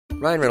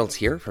Ryan Reynolds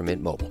here from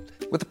Mint Mobile.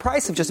 With the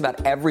price of just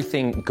about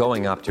everything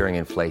going up during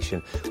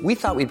inflation, we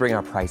thought we'd bring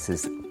our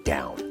prices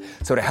down.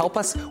 So to help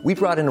us, we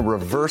brought in a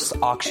reverse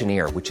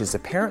auctioneer, which is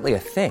apparently a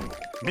thing.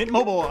 Mint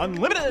Mobile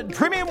Unlimited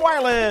Premium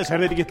Wireless. How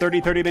to get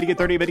 30, 30, bit to get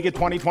 30, bit to get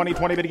 20, 20,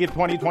 20, bit to get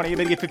 20, 20,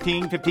 bit to get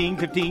 15, 15,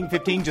 15,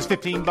 15, just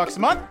 $15 a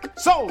month?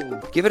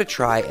 Sold! Give it a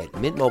try at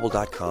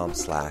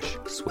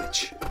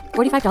mintmobile.com/switch.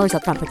 $45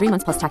 up front for 3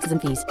 months plus taxes and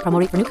fees. Promo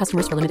rate for new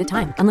customers for limited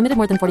time. Unlimited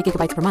more than 40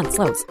 gigabytes per month.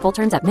 Slows full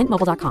terms at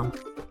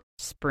mintmobile.com.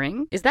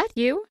 Spring? Is that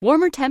you?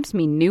 Warmer temps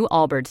mean new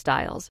Allbirds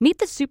styles. Meet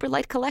the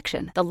Superlight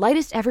Collection, the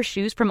lightest ever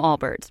shoes from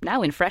Allbirds,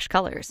 now in fresh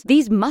colors.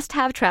 These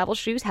must-have travel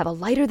shoes have a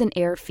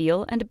lighter-than-air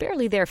feel and a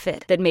barely-there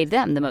fit that made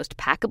them the most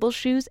packable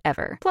shoes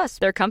ever. Plus,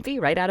 they're comfy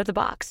right out of the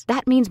box.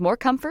 That means more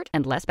comfort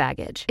and less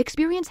baggage.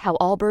 Experience how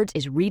Allbirds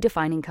is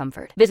redefining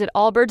comfort. Visit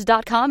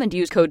allbirds.com and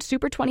use code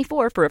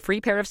SUPER24 for a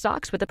free pair of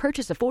socks with a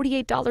purchase of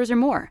 $48 or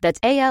more. That's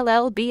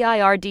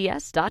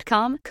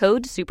ALLBIRDS.com,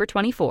 code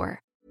SUPER24.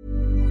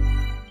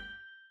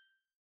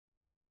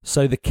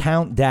 So the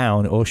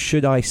countdown, or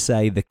should I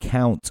say the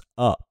count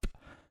up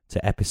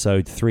to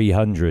episode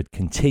 300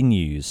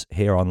 continues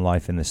here on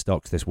Life in the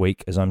Stocks this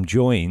week, as I'm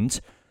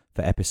joined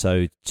for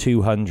episode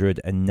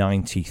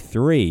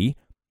 293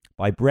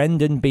 by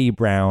Brendan B.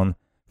 Brown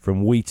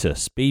from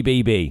Wheatus,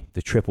 BBB,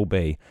 the triple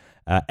B.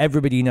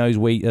 Everybody knows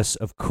Wheatus,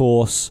 of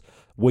course.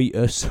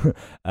 Wheatus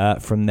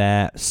from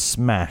their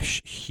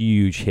smash,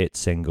 huge hit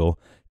single,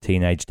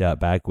 Teenage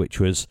Dirtbag, which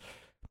was...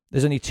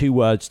 There's only two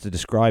words to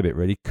describe it,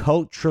 really.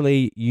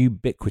 Culturally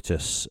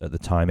ubiquitous at the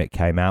time it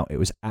came out. It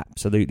was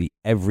absolutely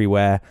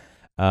everywhere.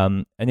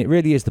 And it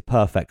really is the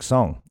perfect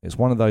song. It's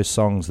one of those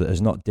songs that has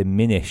not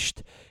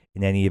diminished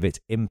in any of its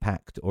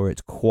impact or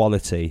its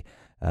quality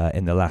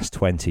in the last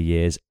 20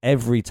 years.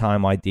 Every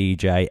time I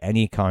DJ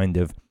any kind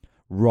of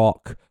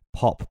rock,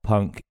 pop,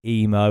 punk,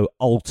 emo,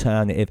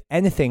 alternative,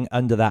 anything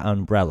under that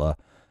umbrella,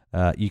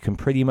 you can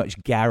pretty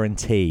much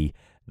guarantee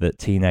that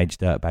Teenage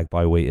Dirtbag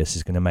by Wheatus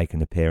is going to make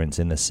an appearance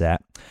in the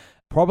set.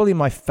 Probably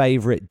my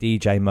favorite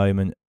DJ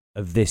moment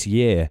of this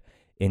year,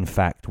 in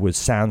fact, was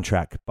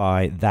Soundtrack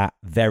by that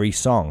very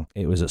song.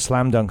 It was at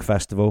Slam Dunk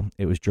Festival.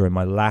 It was during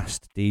my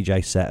last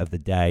DJ set of the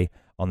day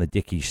on the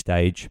Dickies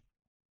stage,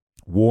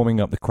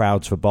 warming up the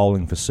crowds for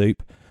Bowling for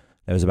Soup.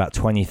 There was about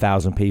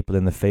 20,000 people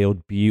in the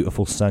field,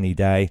 beautiful sunny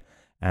day,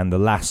 and the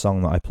last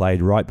song that I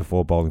played right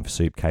before Bowling for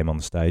Soup came on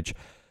the stage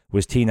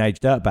was Teenage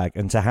Dirtbag,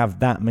 and to have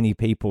that many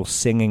people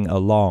singing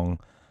along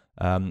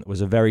was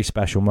a very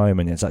special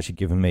moment. It's actually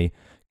given me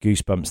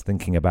goosebumps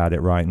thinking about it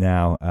right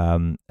now.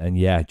 And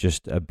yeah,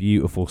 just a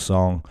beautiful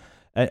song.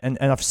 And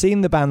I've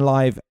seen the band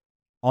live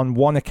on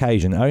one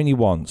occasion, only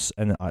once,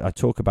 and I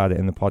talk about it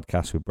in the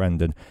podcast with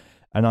Brendan,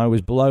 and I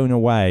was blown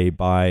away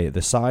by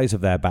the size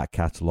of their back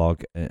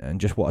catalogue and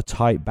just what a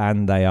tight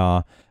band they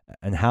are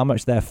and how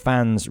much their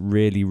fans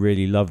really,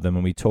 really love them.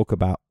 And we talk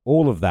about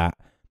all of that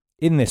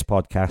in this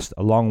podcast,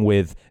 along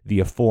with the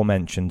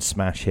aforementioned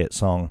smash hit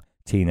song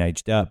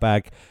Teenage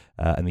Dirtbag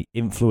and the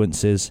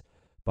influences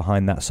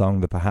behind that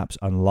song, the perhaps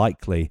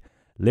unlikely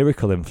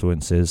lyrical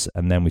influences.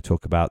 And then we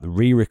talk about the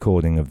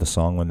re-recording of the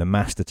song when the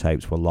master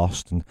tapes were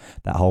lost, and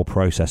that whole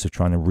process of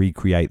trying to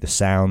recreate the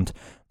sound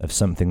of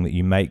something that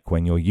you make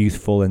when you're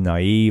youthful and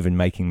naive and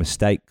making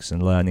mistakes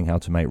and learning how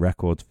to make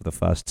records for the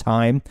first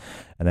time,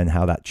 and then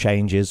how that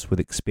changes with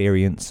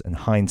experience and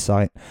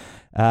hindsight.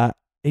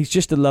 He's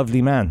just a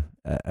lovely man.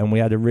 And we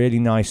had a really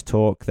nice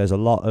talk. There's a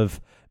lot of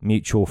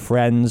mutual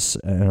friends,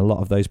 and a lot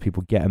of those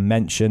people get a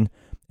mention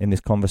in this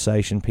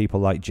conversation.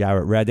 People like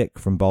Jarrett Reddick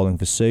from Bowling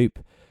for Soup.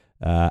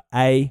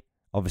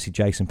 Obviously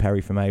Jason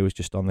Perry from A was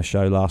just on the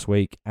show last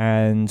week.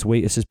 And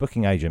Wheatus'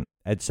 booking agent,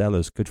 Ed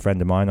Sellers, good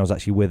friend of mine. I was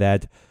actually with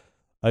Ed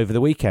over the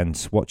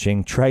weekend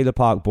watching Trailer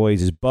Park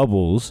Boys'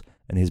 Bubbles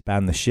and his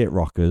band The Shit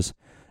Rockers,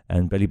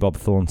 and Billy Bob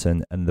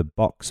Thornton and the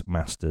Box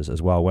Masters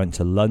as well. Went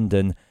to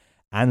London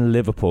and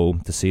Liverpool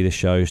to see the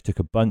shows, took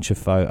a bunch of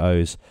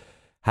photos,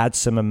 had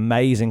some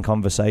amazing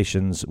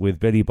conversations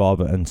with Billy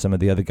Bob and some of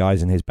the other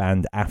guys in his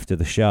band after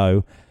the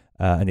show.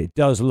 And it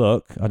does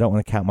look, I don't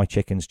want to count my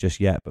chickens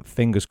just yet, but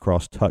fingers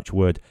crossed, touch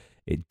wood,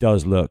 it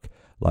does look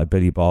like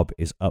Billy Bob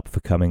is up for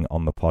coming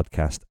on the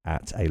podcast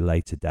at a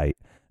later date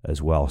as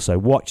well. So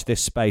watch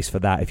this space for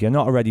that. If you're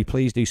not already,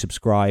 please do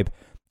subscribe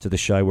to the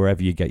show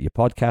wherever you get your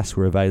podcasts.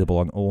 We're available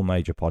on all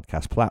major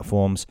podcast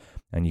platforms,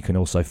 and you can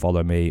also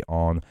follow me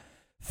on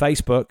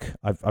Facebook.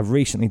 I've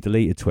recently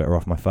deleted Twitter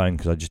off my phone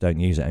because I just don't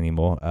use it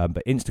anymore.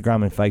 But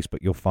Instagram and Facebook,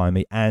 you'll find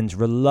me. And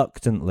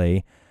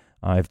reluctantly,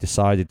 I've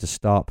decided to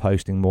start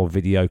posting more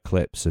video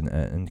clips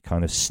and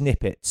kind of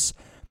snippets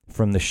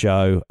from the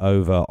show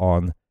over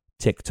on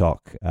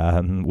TikTok,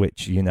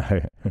 which, you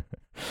know,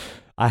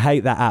 I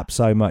hate that app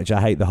so much. I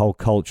hate the whole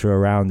culture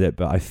around it,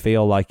 but I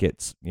feel like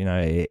it's, you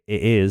know, it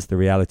is, the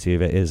reality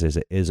of it is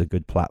it is a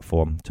good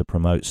platform to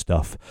promote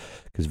stuff,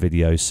 because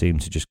videos seem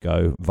to just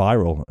go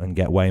viral and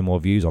get way more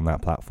views on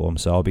that platform.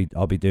 So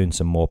I'll be doing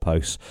some more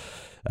posts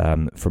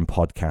from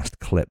podcast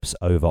clips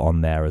over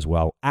on there as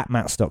well. At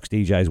Matt Stocks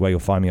DJ is where you'll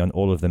find me on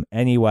all of them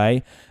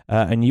anyway.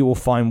 And you will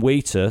find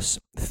Wheatus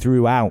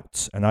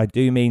throughout, and I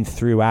do mean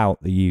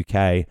throughout the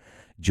UK,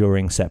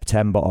 during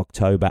September,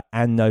 October,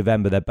 and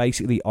November. They're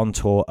basically on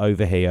tour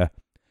over here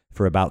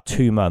for about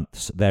 2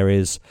 months. There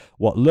is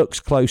what looks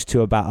close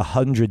to about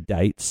 100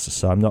 dates,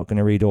 so I'm not going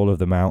to read all of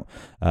them out.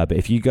 But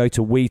if you go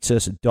to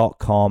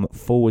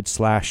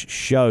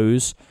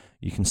wheatus.com/shows,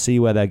 you can see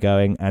where they're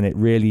going, and it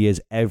really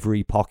is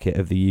every pocket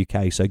of the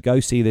UK. So go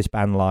see this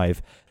band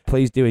live.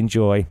 Please do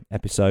enjoy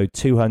episode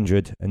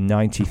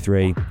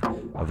 293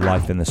 of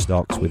Life in the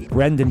Stocks with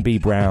Brendan B.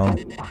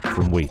 Brown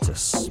from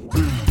Wheatus.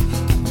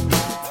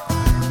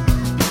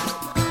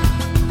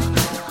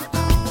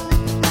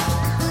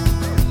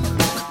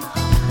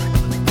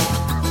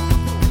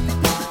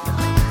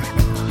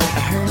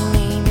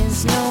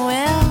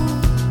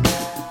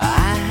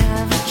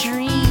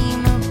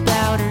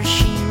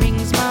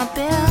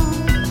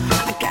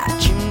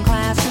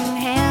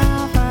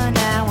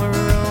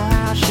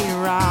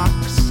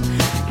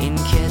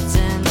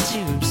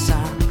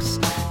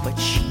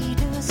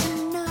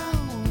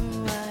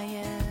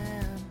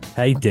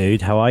 Hey,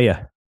 dude, how are you?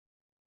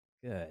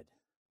 Good.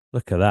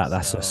 Look at that.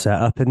 That's a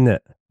setup, isn't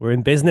it? We're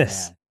in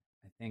business.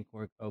 Yeah, I think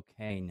we're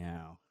okay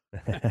now.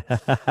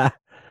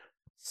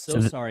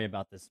 So Sorry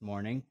about this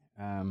morning.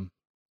 Not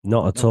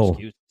at no all.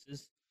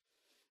 Excuses.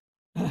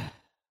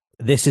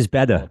 This is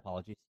better. No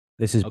apologies.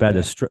 This is Okay.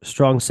 better.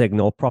 Strong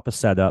signal, proper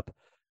setup.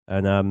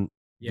 And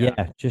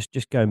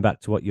just going back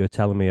to what you were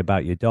telling me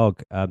about your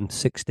dog.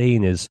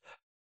 16 is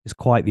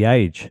quite the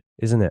age,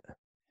 isn't it?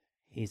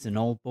 He's an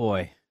old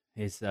boy.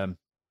 He's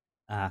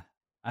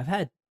I've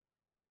had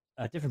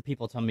different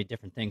people tell me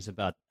different things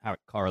about how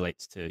it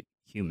correlates to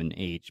human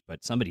age,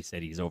 but somebody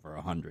said he's over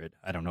 100.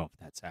 I don't know if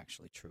that's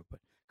actually true, but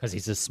because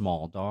he's a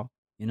small dog,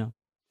 you know.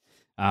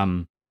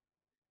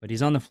 But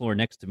he's on the floor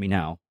next to me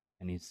now,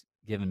 and he's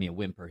giving me a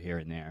whimper here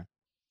and there.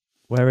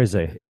 Where is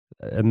he?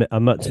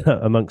 Amongst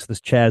the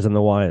chairs and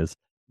the wires.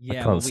 Yeah,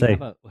 I can't see.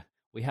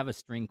 We have a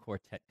string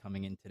quartet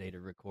coming in today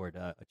to record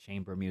a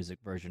chamber music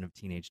version of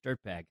Teenage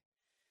Dirtbag.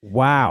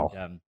 Wow.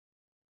 And,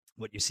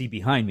 what you see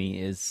behind me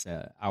is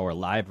our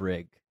live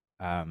rig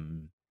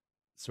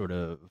sort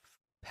of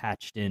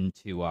patched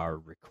into our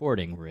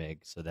recording rig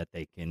so that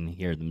they can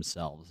hear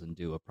themselves and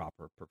do a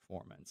proper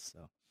performance.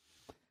 So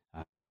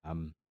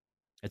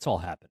it's all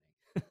happening.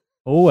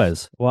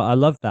 Always. Well, I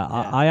love that.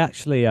 Yeah. I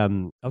actually,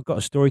 I've got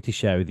a story to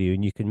share with you,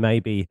 and you can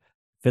maybe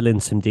fill in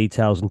some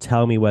details and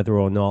tell me whether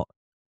or not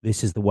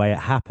this is the way it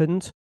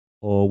happened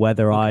or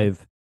whether Okay.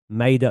 I've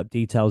made up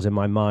details in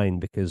my mind,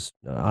 because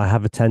I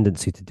have a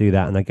tendency to do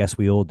that, and I guess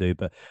we all do.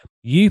 But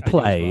you I do as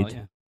well, played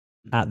yeah.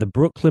 at the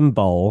Brooklyn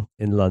Bowl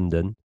in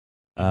London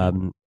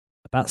Mhm.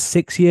 about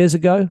 6 years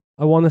ago,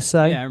 I want to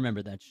say. Yeah, I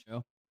remember that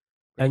show.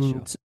 Great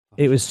And show.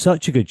 it was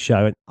such a good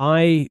show, and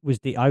I was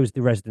the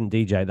resident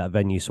DJ at that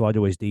venue, so I'd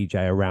always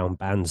DJ around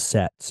band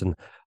sets. And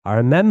I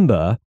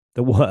remember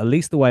at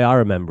least the way I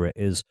remember it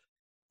is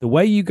the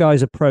way you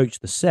guys approach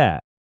the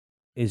set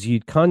is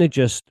you'd kind of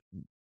just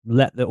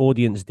let the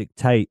audience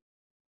dictate,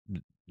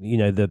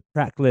 the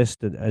track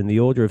list and the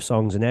order of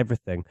songs and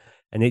everything,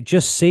 and it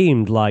just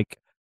seemed like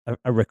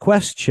a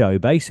request show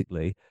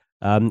basically.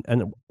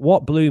 And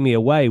what blew me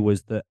away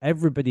was that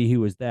everybody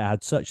who was there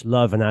had such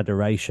love and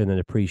adoration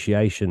and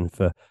appreciation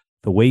for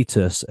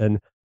Wheatus. And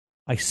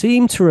I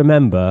seem to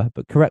remember,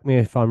 but correct me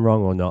if I'm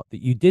wrong or not,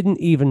 that you didn't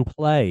even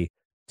play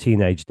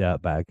Teenage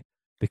Dirtbag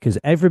because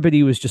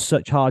everybody was just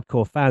such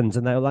hardcore fans,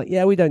 and they were like,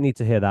 "Yeah, we don't need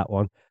to hear that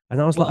one." And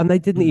I was like, and they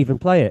didn't even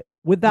play it.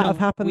 Would that No, have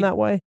happened that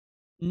way?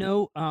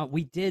 No,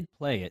 we did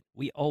play it.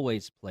 We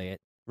always play it.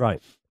 Right.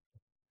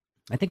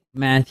 I think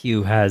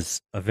Matthew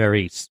has a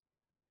very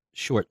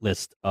short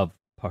list of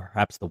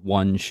perhaps the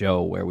one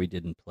show where we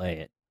didn't play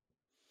it.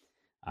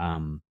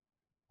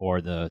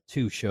 Or the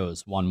two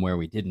shows, one where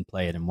we didn't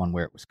play it and one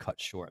where it was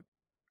cut short.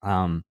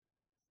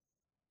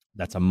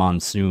 That's a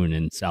monsoon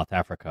in South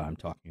Africa I'm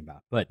talking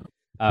about. But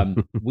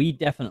we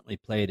definitely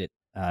played it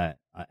at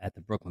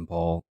the Brooklyn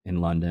Bowl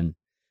in London.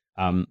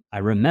 I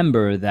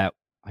remember that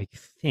I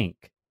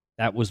think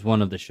that was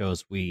one of the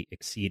shows we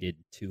exceeded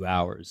 2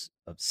 hours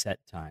of set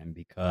time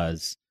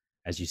because,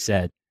 as you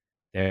said,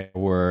 there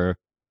were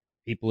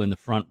people in the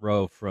front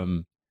row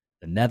from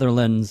the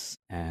Netherlands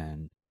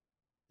and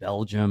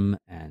Belgium,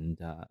 and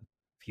a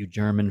few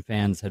German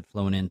fans had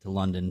flown into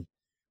London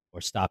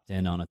or stopped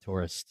in on a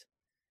tourist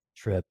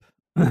trip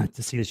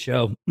to see the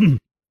show.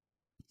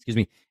 Excuse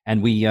me.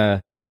 And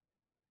that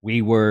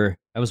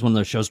was one of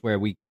those shows where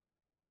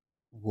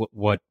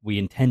what we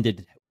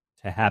intended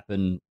to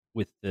happen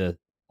with the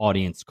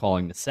audience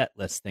calling the set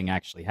list thing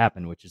actually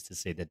happened, which is to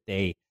say that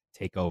they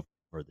take over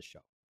the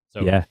show.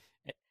 So Yeah.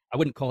 I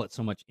wouldn't call it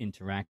so much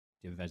interactive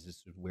as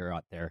just we're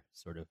out there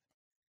sort of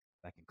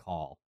back and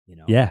call,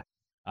 Yeah.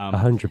 Um,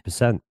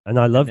 100%. And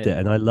I loved it.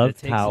 And I loved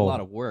it takes how a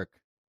lot of work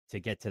to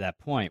get to that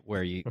point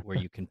where you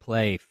can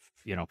play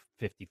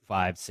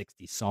 55,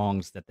 60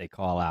 songs that they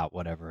call out,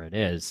 whatever it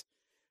is.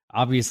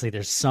 Obviously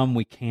there's some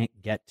we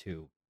can't get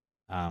to.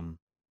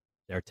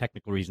 there are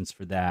technical reasons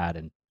for that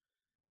and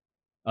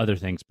other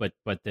things, but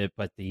the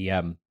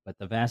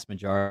vast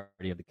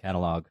majority of the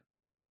catalog,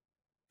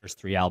 first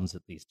 3 albums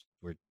at least,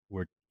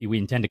 we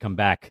intend to come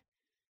back.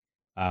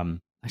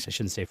 Actually, I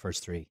shouldn't say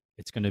first three.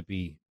 It's gonna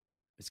be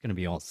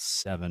all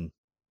 7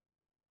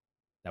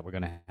 that we're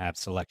gonna have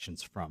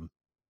selections from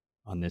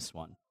on this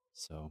one.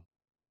 So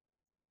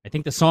I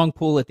think the song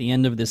pool at the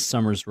end of this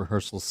summer's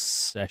rehearsal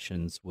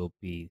sessions will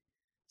be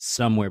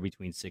somewhere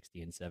between 60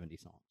 and 70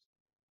 songs.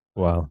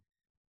 Wow.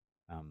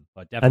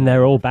 But And definitely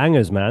they're all more.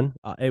 bangers, man.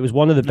 It was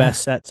one of the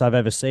best sets I've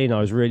ever seen.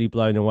 I was really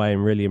blown away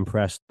and really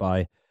impressed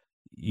by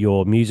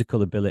your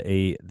musical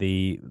ability,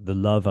 the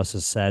love, as I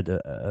said,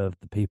 of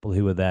the people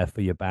who were there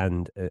for your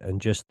band,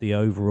 and just the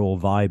overall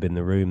vibe in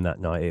the room that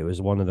night. It was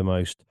one of the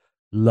most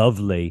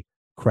lovely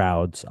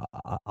crowds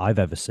I've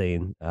ever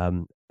seen,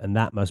 and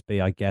that must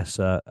be, I guess,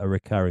 a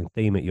recurring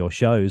theme at your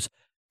shows,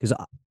 because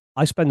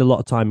I spend a lot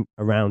of time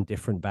around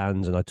different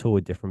bands and I tour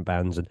with different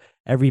bands, and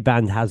every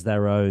band has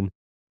their own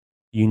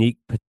unique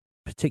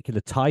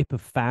particular type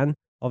of fan.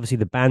 Obviously,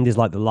 the band is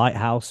like the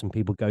lighthouse, and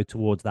people go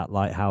towards that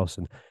lighthouse,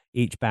 and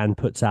each band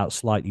puts out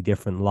slightly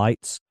different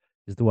lights.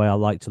 Is the way I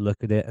like to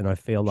look at it, and I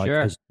feel like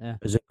Sure. Yeah.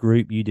 as a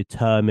group, you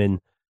determine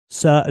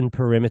certain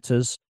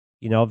perimeters.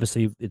 You know,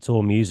 obviously, it's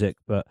all music,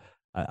 but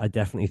I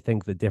definitely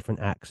think that different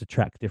acts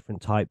attract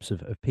different types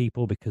of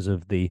people because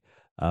of the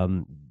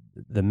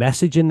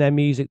message in their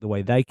music, the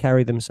way they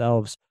carry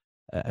themselves.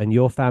 And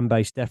your fan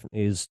base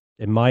definitely is,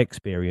 in my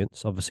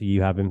experience, obviously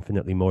you have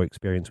infinitely more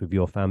experience with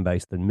your fan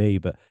base than me,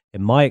 but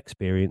in my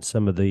experience,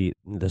 some of the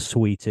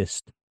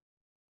sweetest,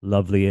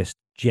 loveliest,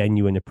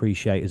 genuine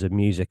appreciators of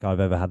music I've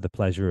ever had the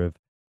pleasure of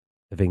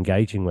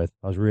engaging with.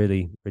 I was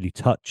really, really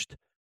touched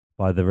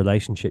by the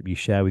relationship you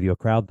share with your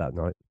crowd that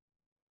night.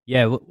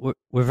 Yeah,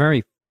 we're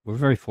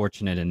very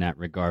fortunate in that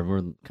regard.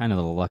 We're kind of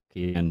the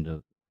lucky end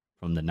of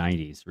from the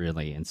 '90s,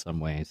 really, in some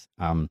ways.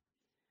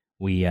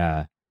 We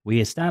uh, we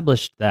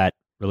established that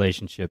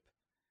relationship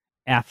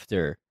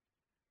after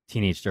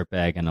Teenage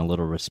Dirtbag and A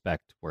Little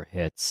Respect were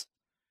hits.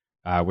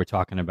 We're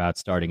talking about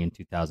starting in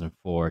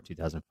 2004,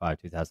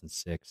 2005,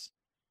 2006,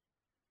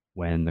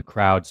 when the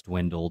crowds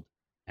dwindled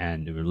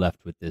and we were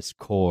left with this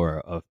core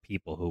of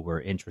people who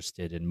were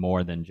interested in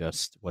more than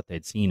just what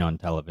they'd seen on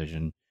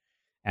television.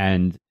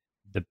 And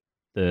the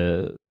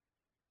the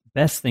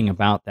best thing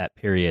about that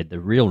period, the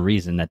real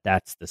reason that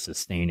that's the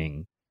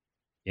sustaining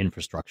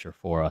infrastructure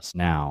for us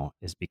now,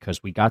 is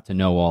because we got to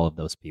know all of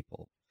those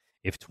people.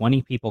 If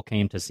 20 people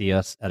came to see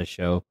us at a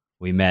show,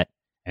 we met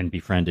and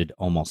befriended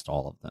almost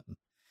all of them.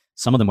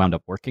 Some of them wound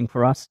up working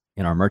for us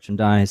in our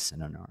merchandise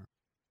and in our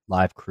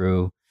live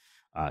crew.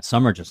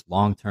 Some are just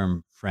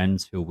long-term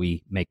friends who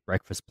we make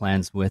breakfast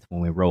plans with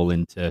when we roll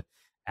into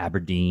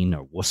Aberdeen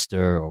or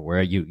Worcester or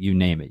where you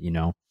name it,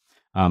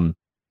 um,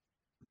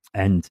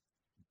 and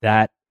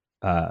that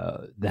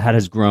that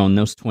has grown.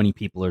 Those 20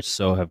 people or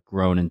so have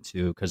grown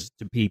into, because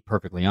to be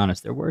perfectly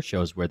honest, there were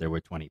shows where there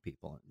were 20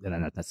 people, and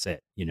then that's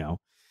it.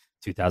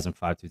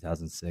 2005,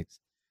 2006,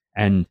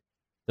 and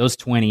those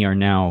 20 are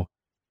now,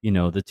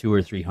 the 200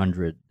 or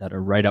 300 that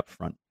are right up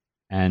front,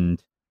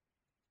 and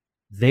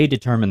they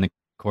determine the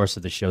course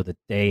of the show that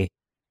they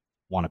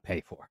want to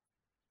pay for.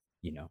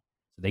 So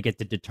they get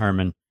to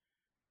determine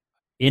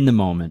in the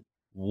moment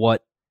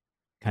what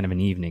kind of an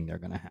evening they're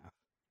going to have,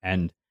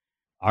 and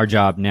our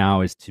job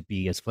now is to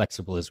be as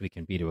flexible as we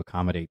can be to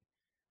accommodate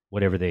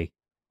whatever they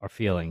are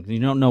feeling. You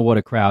don't know what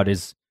a crowd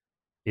is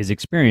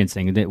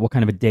experiencing. What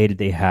kind of a day did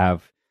they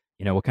have?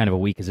 What kind of a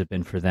week has it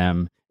been for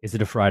them? Is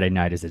it a Friday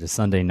night? Is it a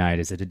Sunday night?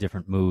 Is it a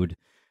different mood?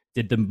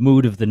 Did the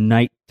mood of the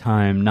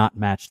nighttime not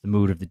match the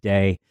mood of the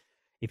day?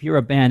 If you're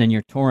a band and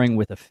you're touring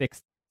with a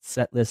fixed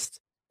set list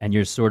and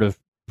you're sort of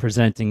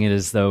presenting it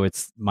as though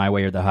it's my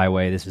way or the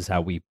highway, this is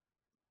how we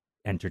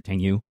entertain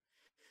you,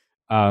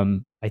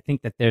 I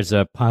think that there's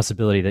a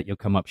possibility that you'll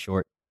come up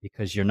short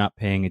because you're not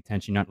paying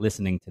attention, you're not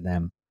listening to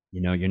them.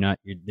 You're not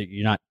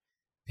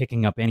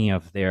picking up any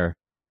of their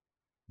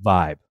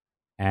vibe.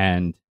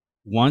 And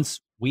once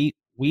we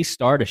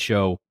start a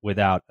show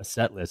without a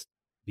set list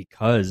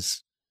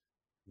because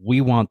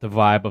we want the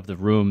vibe of the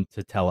room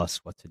to tell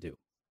us what to do.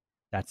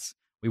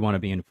 We want to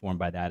be informed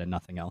by that and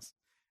nothing else.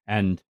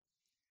 And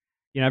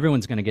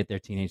everyone's going to get their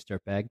Teenage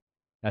Dirtbag.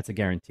 That's a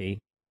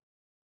guarantee.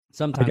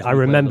 Sometimes I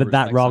remembered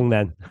that wrong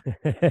then.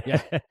 Yeah.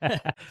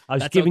 I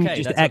was That's giving okay.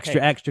 you just That's okay.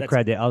 extra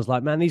credit. I was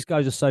like, man, these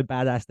guys are so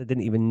badass they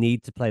didn't even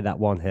need to play that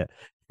one hit.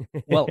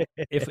 Well,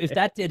 if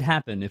that did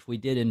happen, if we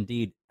did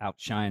indeed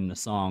outshine the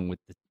song with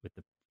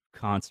the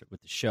concert, with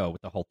the show,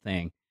 with the whole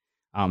thing,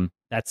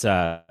 that's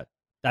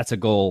a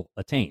goal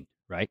attained,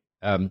 right?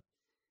 Now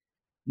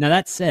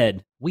that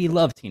said, we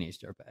love Teenage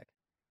Dirtbag.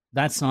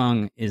 That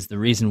song is the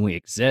reason we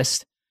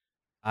exist.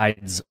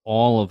 It's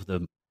all of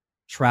the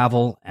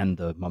travel and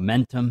the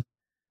momentum.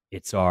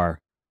 It's our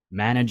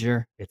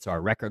manager. It's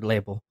our record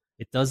label.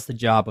 It does the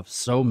job of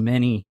so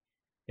many.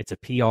 It's a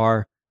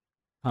PR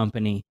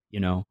company,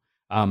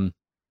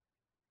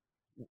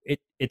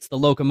 it's the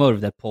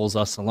locomotive that pulls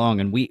us along,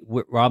 and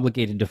we're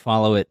obligated to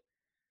follow it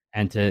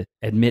and to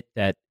admit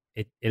that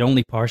it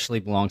only partially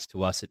belongs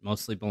to us. It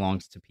mostly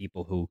belongs to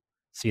people who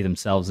see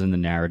themselves in the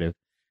narrative,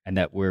 and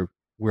that we're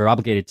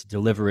obligated to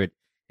deliver it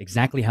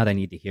exactly how they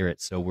need to hear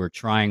it. So we're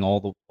trying all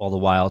the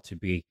while to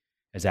be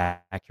as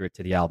accurate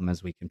to the album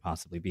as we can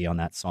possibly be on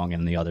that song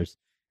and the others,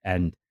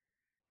 and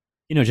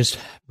just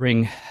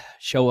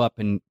show up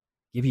and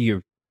give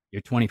you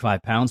your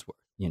 25 pounds worth,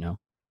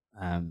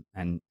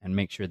 and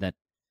make sure that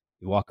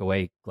you walk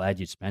away glad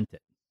you spent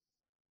it.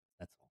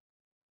 That's all.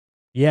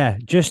 Yeah,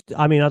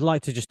 I'd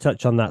like to just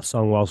touch on that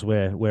song whilst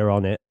we're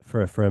on it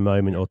for a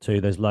moment or two.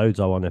 There's loads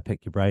I want to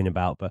pick your brain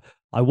about, but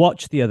I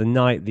watched the other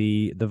night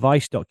the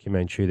Vice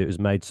documentary that was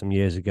made some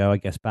years ago, I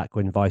guess back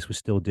when Vice was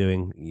still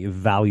doing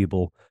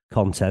valuable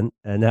content,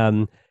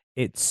 and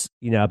it's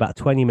about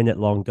a 20-minute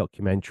long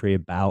documentary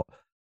about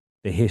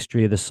the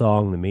history of the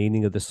song, the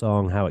meaning of the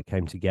song, how it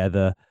came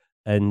together,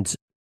 and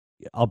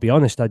I'll be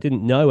honest, I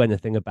didn't know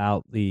anything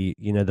about the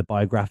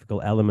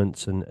biographical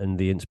elements and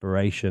the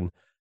inspiration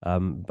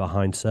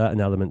behind certain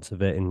elements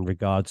of it in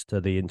regards to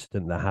the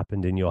incident that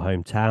happened in your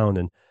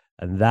hometown,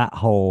 and that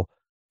whole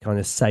kind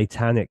of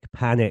satanic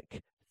panic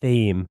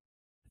theme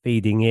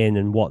feeding in,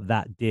 and what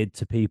that did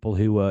to people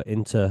who were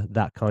into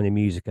that kind of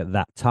music at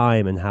that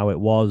time, and how it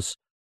was,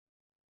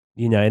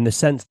 in the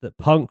sense that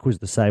punk was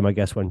the same. I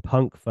guess when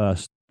punk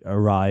first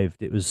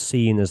arrived, it was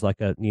seen as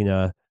like a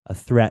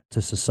threat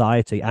to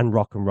society, and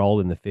rock and roll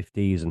in the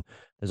 50s. And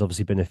there's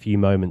obviously been a few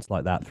moments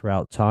like that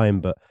throughout time.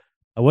 But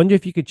I wonder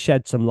if you could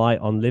shed some light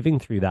on living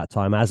through that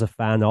time as a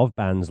fan of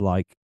bands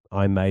like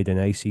I Made and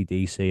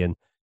AC/DC, and,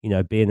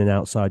 being an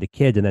outsider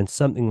kid, and then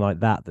something like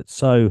that that's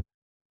so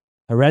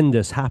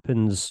horrendous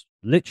happens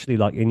literally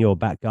like in your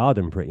back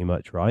garden pretty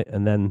much, right?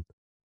 And then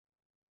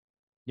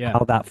Yeah.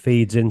 how that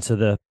feeds into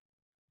the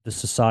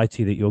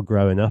society that you're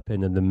growing up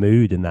in, and the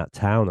mood in that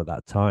town at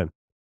that time.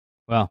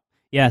 Well,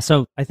 yeah.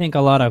 So I think a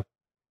lot of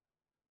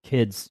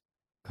kids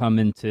come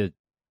into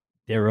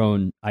their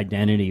own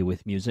identity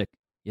with music.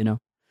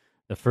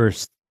 The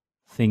first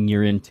thing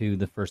you're into,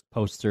 the first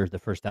poster, the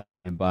first album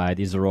you buy,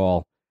 these are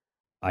all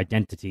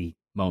identity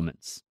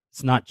moments.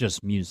 It's not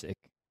just music.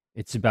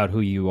 It's about who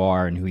you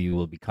are and who you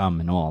will become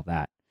and all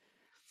that.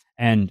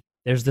 And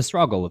there's the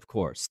struggle, of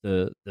course,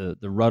 the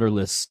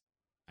rudderless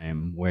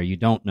time where you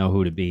don't know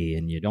who to be,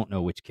 and you don't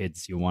know which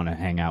kids you want to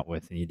hang out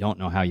with, and you don't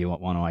know how you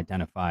want to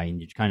identify, and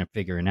you're kind of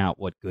figuring out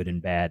what good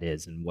and bad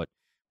is, and what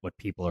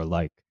people are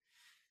like.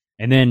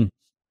 And then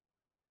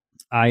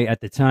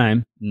at the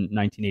time, in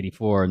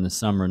 1984, in the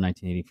summer of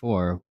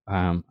 1984,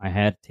 I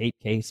had a tape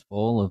case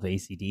full of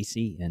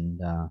AC/DC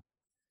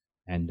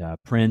and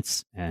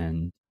Prince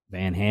and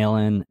Van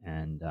Halen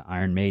and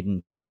Iron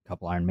Maiden, a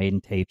couple Iron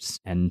Maiden tapes,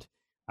 and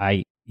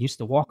I used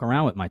to walk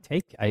around with my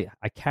tape.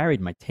 I carried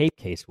my tape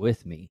case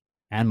with me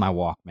and my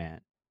Walkman,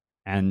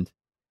 and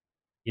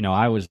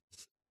I was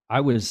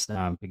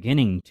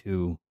beginning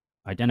to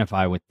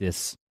identify with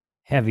this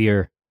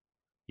heavier,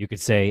 you could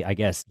say, I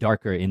guess,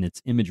 darker in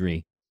its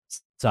imagery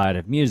side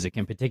of music.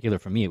 In particular,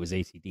 for me, it was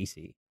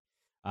AC/DC.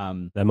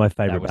 They're my That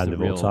favorite was band the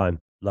of all real, time.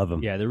 Love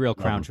them. yeah, the real Love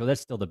crown 'em. jewel. That's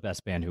still the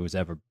best band who has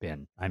ever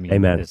been. I mean,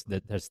 Amen.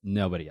 there's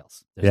nobody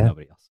else. There's Yeah,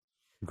 nobody else.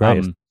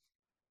 greatest.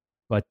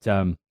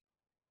 Um,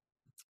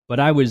 but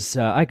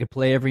I could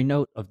play every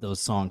note of those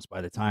songs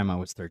by the time I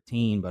was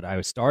 13. But I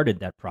started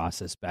that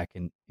process back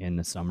in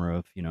the summer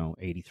of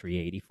 83,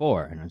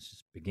 84, and I was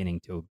just beginning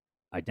to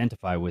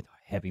identify with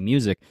heavy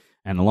music.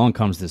 And along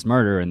comes this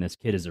murder, and this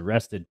kid is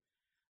arrested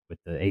with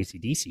the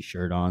AC/DC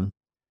shirt on,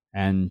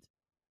 and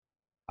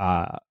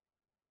uh,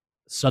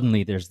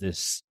 suddenly there's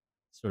this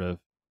sort of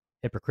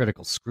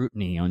hypocritical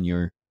scrutiny on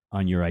your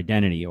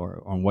identity,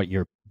 or on what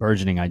your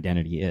burgeoning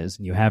identity is.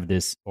 And you have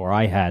this, or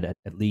I had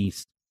at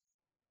least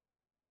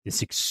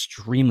this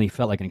extremely,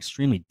 felt like an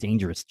extremely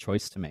dangerous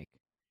choice to make.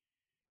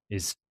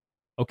 Is,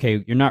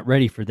 okay, you're not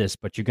ready for this,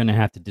 but you're going to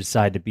have to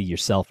decide to be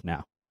yourself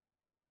now.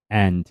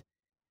 And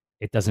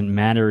it doesn't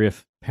matter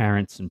if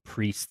parents and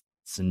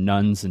priests and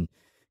nuns and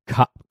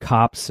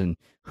cops and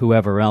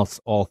whoever else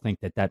all think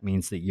that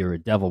means that you're a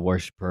devil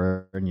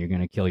worshiper and you're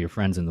going to kill your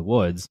friends in the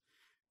woods.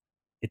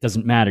 It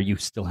doesn't matter. You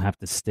still have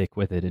to stick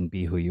with it and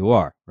be who you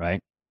are,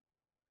 right?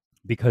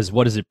 Because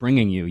what is it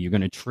bringing you? You're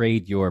going to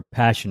trade your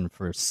passion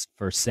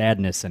for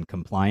sadness and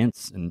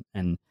compliance, and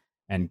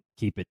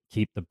keep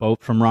the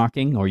boat from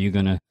rocking, or you're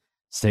going to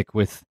stick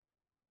with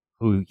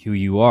who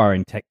you are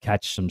and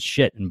catch some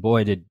shit. And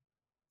boy,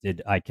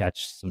 did I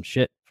catch some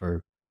shit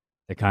for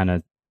the kind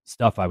of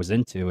stuff I was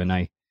into. And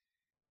I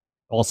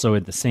also,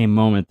 at the same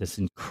moment, this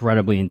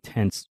incredibly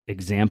intense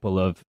example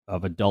of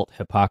adult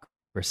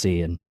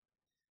hypocrisy, and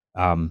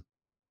um,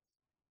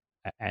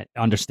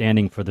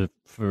 understanding for the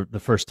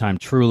first time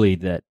truly,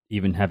 that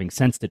even having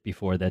sensed it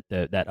before, that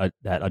that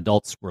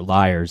adults were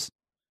liars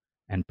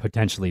and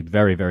potentially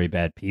very, very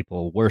bad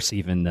people, worse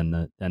even than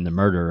the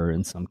murderer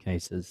in some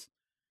cases.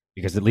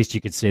 Because at least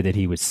you could say that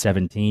he was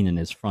 17 and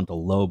his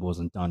frontal lobe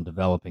wasn't done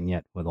developing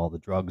yet with all the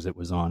drugs it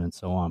was on and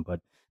so on. But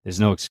there's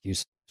no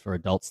excuse for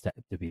adults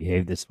to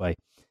behave this way.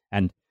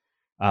 And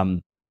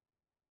um,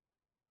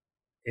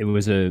 it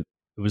was a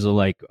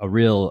like a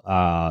real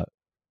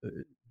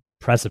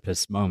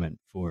precipice moment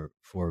for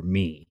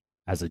me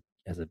as a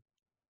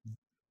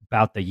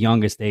about the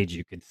youngest age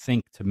you could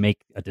think to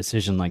make a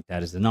decision like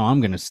that. Is that no,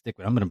 I'm going to stick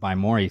with. I'm going to buy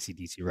more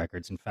AC/DC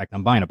records. In fact,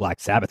 I'm buying a Black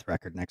Sabbath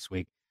record next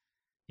week.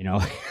 You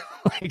know,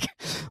 like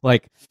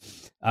like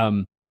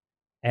um,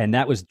 and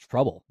that was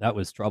trouble. That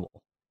was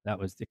trouble. That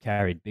was it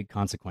carried big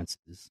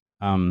consequences.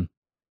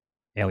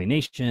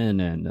 Alienation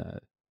and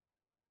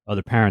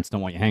other parents don't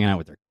want you hanging out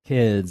with their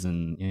kids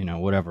and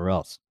whatever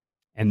else.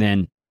 And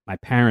then my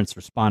parents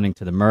responding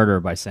to the murder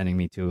by sending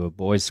me to a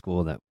boys'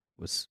 school that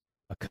was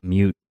a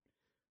commute,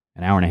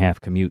 an hour and a half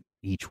commute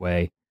each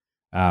way,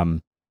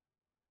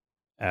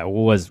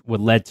 was what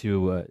led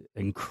to an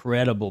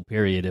incredible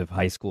period of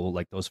high school,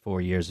 like those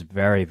 4 years,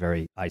 very,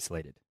 very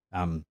isolated.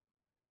 I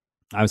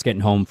was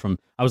getting home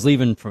I was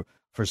leaving for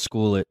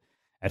school at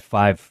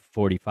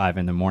 5:45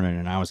 in the morning,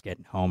 and I was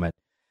getting home at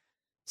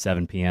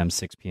 7 p.m.,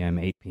 6 p.m.,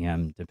 8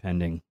 p.m.,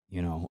 depending,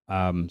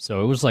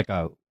 so it was like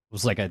at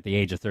the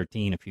age of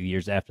 13, a few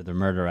years after the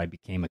murder, I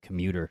became a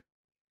commuter.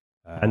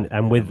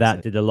 And with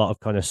that, did a lot of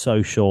kind of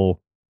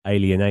social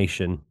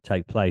alienation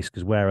take place?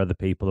 Because where other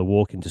people are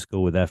walking to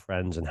school with their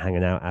friends and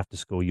hanging out after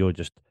school, you're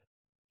just,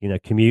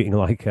 commuting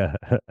like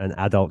an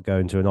adult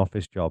going to an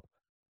office job.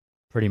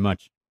 Pretty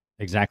much,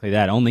 exactly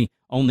that. Only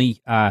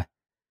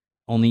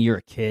you're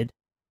a kid.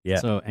 Yeah.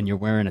 So and you're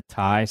wearing a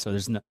tie. So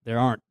there's no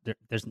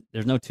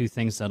two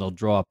things that'll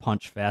draw a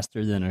punch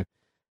faster than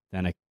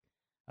a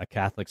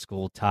Catholic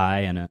school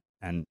tie and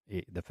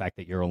the fact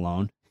that you're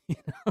alone.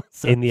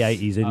 So, in the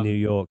 80s in New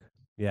York.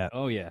 Yeah.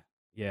 Oh yeah,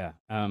 yeah.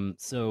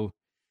 So,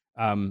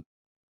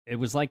 it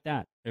was like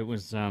that. So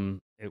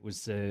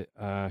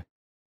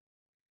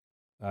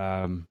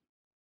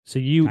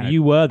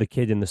you were the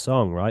kid in the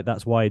song, right?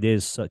 That's why it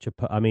is such a.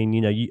 I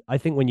mean, I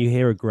think when you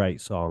hear a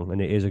great song,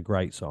 and it is a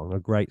great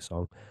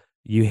song,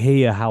 you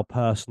hear how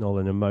personal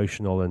and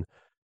emotional and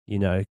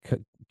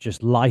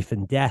just life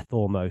and death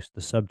almost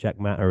the subject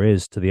matter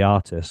is to the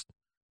artist,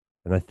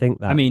 and I think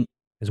that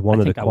is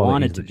one of the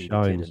qualities that shines.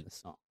 The kid in the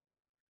song.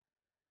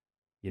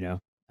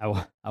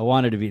 I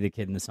wanted to be the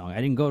kid in the song. I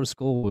didn't go to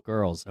school with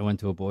girls. I went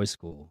to a boys'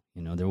 school.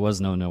 There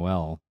was no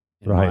Noel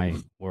in my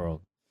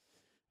world.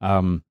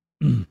 And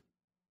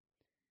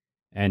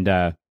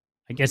I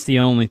guess the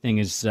only thing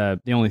that's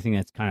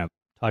kind of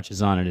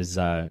touches on it is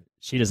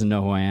she doesn't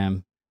know who I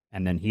am,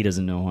 and then he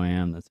doesn't know who I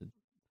am. That's a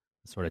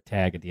sort of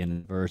tag at the end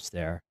of the verse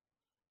there.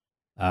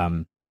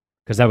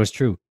 Because that was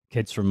true.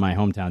 Kids from my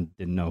hometown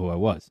didn't know who I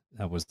was.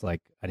 That was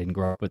like I didn't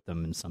grow up with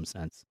them in some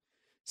sense.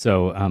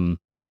 So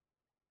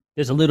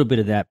there's a little bit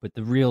of that, but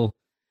the real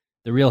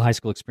high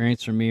school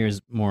experience for me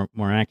is more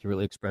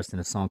accurately expressed in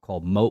a song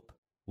called "Mope,"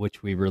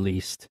 which we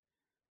released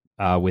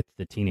with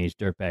the Teenage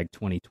Dirtbag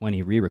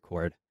 2020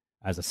 re-record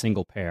as a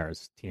single pair,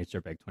 as Teenage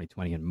Dirtbag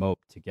 2020 and Mope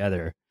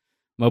together.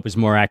 Mope is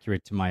more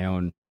accurate to my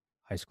own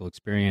high school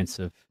experience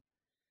of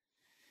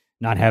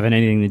not having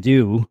anything to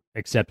do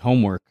except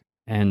homework.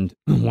 And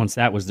once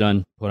that was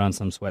done, put on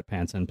some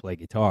sweatpants and play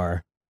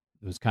guitar.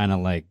 It was kind of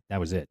like, that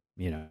was it,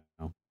 And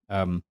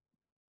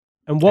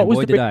what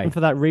was the reason for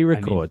that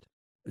re-record?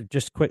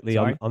 Just quickly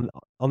sorry? on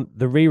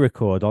the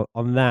re-record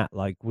on that,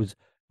 like was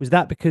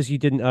that because you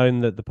didn't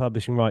own the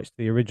publishing rights to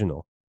the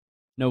original?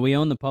 No, we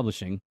own the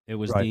publishing. It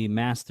was Right.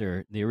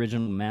 the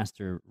original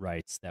master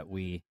rights that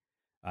we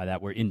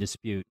that were in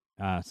dispute.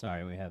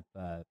 Sorry, we have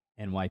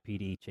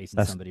NYPD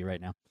chasing somebody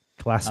right now.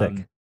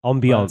 Classic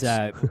ambiance,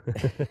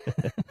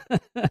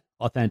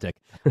 authentic.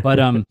 But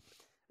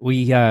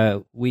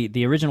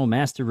the original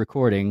master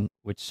recording,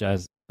 which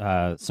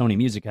Sony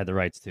Music had the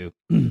rights to,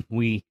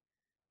 we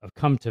have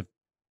come to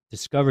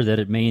discover that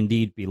it may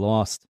indeed be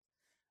lost.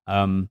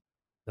 The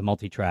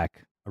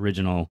multi-track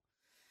original.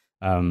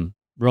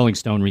 Rolling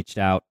Stone reached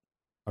out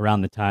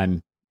around the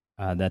time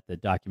that the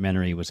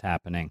documentary was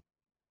happening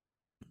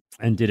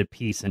and did a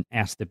piece and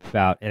asked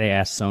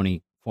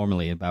Sony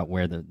formally about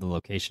where the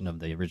location of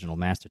the original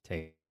master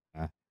tape.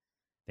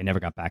 They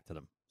never got back to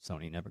them.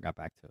 Sony never got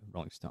back to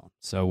Rolling Stone.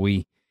 So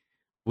we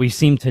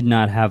seem to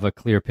not have a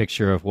clear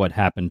picture of what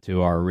happened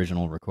to our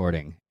original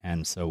recording,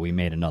 and so we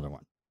made another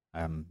one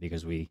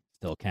because we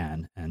still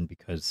can and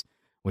because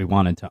we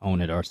wanted to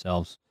own it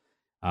ourselves.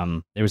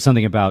 There was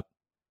something about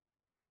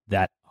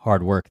that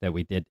hard work that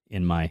we did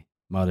in my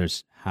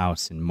mother's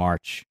house in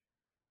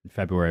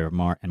February or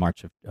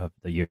March of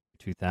the year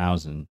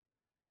 2000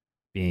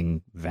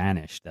 being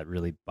vanished that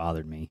really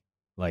bothered me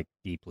like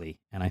deeply.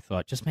 And I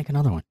thought, just make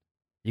another one.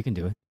 You can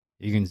do it.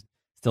 You can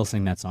still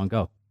sing that song.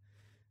 Go.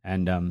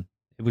 And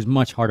it was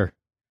much harder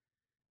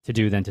to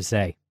do than to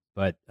say.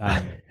 But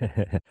well,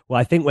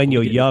 I think when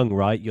you're young,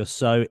 right, you're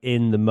so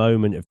in the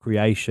moment of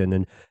creation,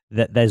 and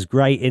that there's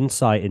great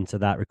insight into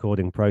that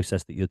recording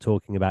process that you're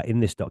talking about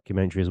in this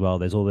documentary as well.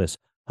 There's all this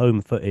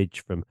home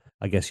footage from,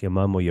 I guess, your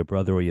mum or your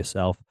brother or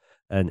yourself,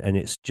 and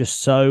it's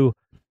just so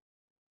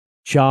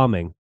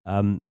charming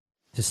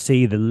to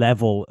see the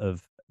level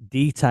of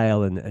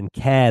detail and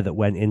care that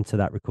went into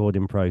that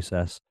recording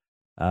process.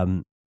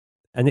 And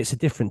it's a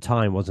different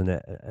time, wasn't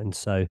it? And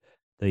so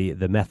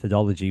the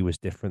methodology was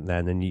different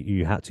then, and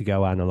you had to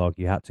go analog,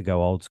 you had to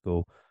go old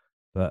school.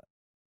 But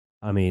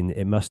I mean,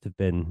 it must have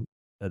been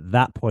at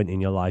that point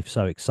in your life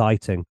so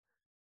exciting.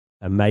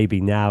 And maybe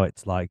now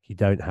it's like you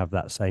don't have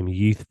that same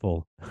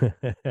youthful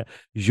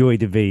joie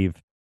de vivre.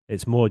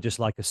 It's more just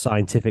like a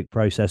scientific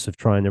process of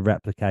trying to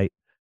replicate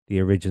the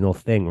original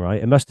thing,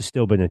 right? It must have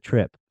still been a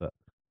trip, but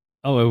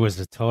Oh, it was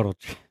a total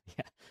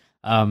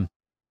yeah.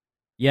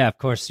 Yeah, of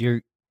course,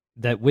 you're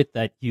that with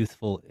that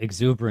youthful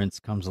exuberance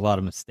comes a lot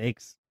of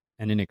mistakes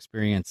and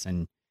inexperience.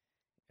 And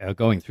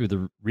going through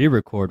the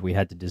re-record, we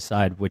had to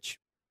decide which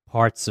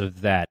parts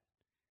of that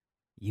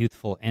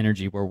youthful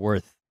energy were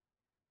worth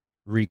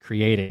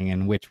recreating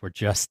and which were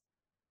just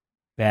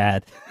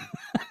bad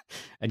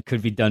and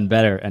could be done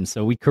better. And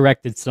so we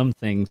corrected some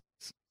things,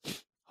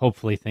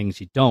 hopefully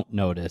things you don't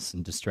notice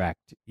and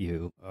distract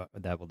you,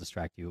 that will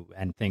distract you,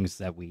 and things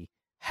that we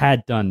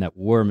had done that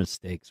were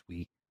mistakes,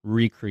 we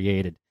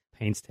recreated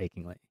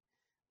painstakingly,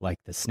 like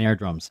the snare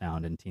drum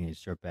sound in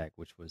Teenage Dirtbag,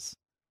 which was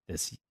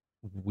this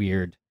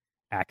weird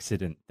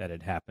accident that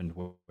had happened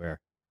where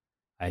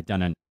I had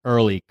done an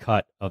early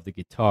cut of the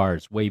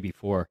guitars way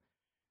before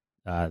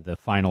the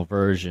final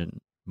version,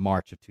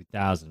 March of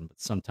 2000,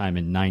 but sometime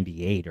in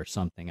 98 or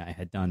something, I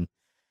had done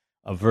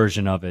a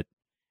version of it.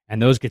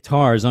 And those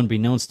guitars,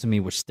 unbeknownst to me,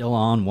 were still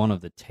on one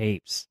of the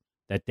tapes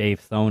that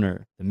Dave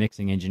Thoner, the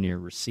mixing engineer,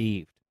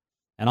 received.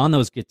 And on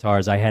those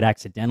guitars, I had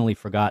accidentally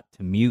forgot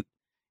to mute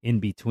in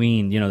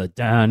between, the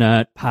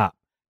da-nut, pop,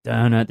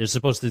 da-nut.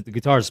 The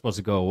guitar is supposed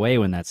to go away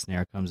when that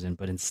snare comes in,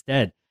 but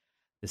instead,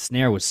 the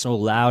snare was so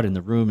loud in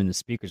the room in the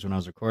speakers when I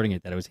was recording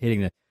it that I was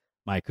hitting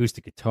my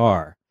acoustic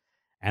guitar,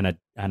 and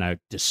a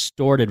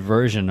distorted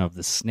version of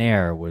the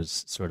snare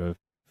was sort of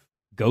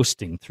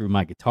ghosting through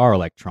my guitar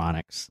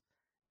electronics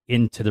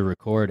into the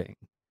recording.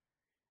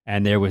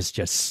 And there was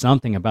just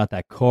something about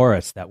that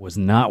chorus that was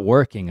not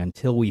working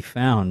until we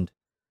found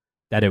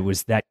that it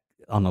was that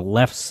on the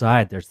left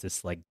side, there's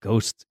this like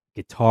ghost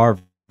guitar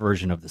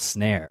version of the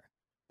snare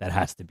that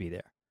has to be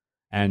there.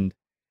 And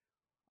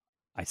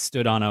I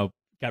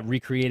got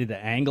recreated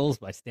the angles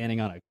by standing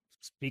on a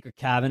speaker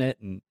cabinet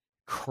and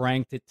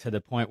cranked it to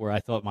the point where I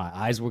thought my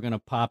eyes were going to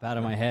pop out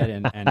of my head,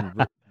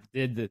 and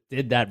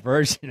did that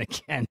version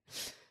again.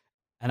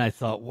 And I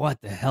thought,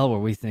 what the hell were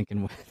we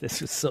thinking?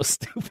 This was so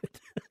stupid.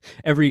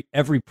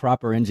 Every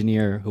proper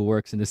engineer who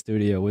works in the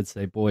studio would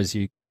say, boys,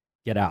 you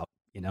get out,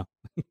 you're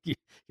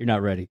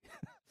not ready.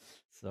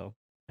 So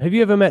have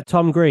you ever met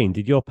Tom Green?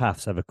 Did your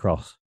paths ever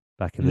cross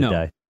back in the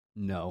day?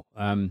 No.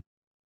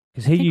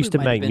 Because he used to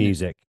make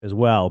music as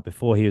well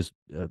before he was,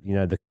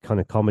 the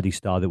kind of comedy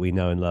star that we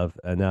know and love.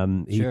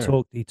 And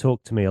Sure. he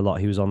talked to me a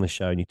lot. He was on the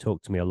show and he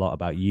talked to me a lot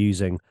about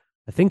using.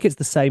 I think it's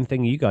the same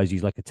thing you guys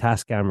use, like a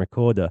Tascam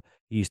recorder.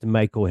 He used to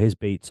make all his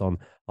beats on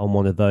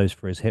one of those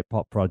for his hip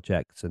hop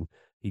projects, and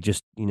he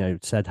just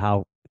said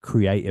how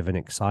creative and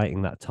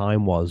exciting that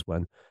time was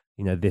when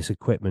this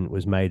equipment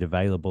was made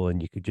available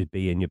and you could just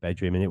be in your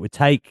bedroom, and it would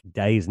take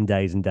days and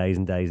days and days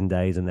and days and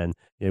days and then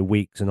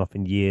weeks and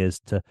often years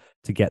to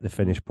get the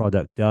finished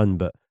product done.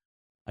 But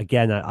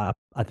again, I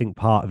think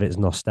part of it is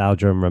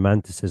nostalgia and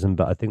romanticism,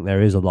 but I think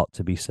there is a lot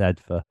to be said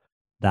for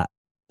that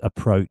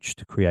approach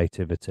to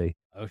creativity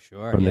Oh,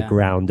 sure. from the Yeah.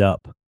 ground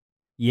up.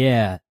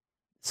 Yeah.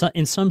 So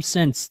in some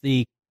sense,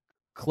 the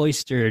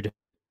cloistered,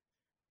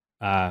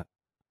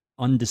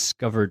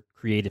 undiscovered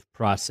creative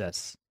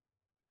process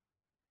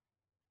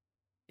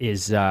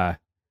is, I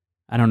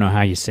don't know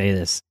how you say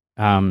this,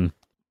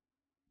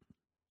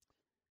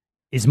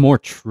 is more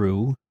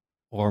true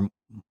or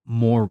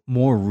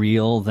more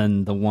real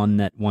than the one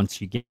that once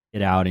you get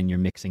out and you're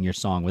mixing your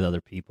song with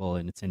other people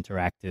and it's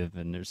interactive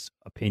and there's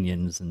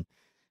opinions and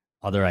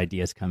other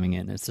ideas coming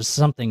in. It's just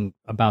something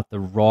about the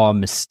raw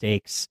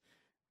mistakes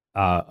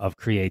of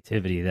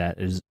creativity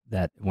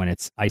that when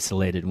it's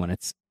isolated, when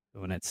it's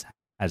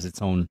has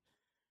its own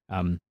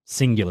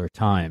singular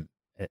time,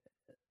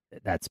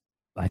 that's,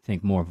 I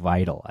think, more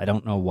vital. I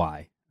don't know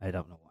why.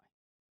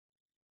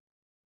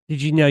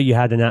 Did you know you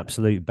had an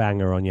absolute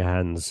banger on your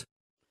hands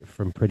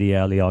from pretty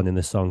early on in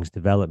the song's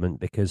development?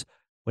 Because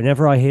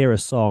whenever I hear a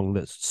song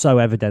that's so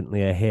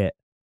evidently a hit,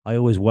 I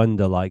always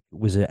wonder, like,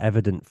 was it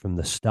evident from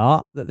the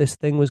start that this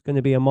thing was going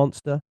to be a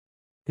monster?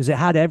 Because it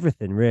had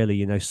everything,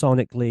 really,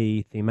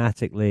 sonically,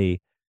 thematically,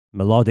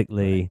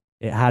 melodically. Right.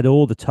 It had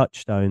all the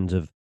touchstones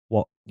of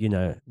what,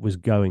 was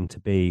going to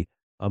be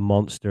a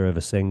monster of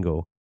a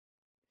single.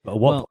 But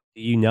what Well,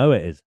 do you know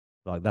it is?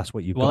 Like, that's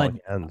what you've well, got I on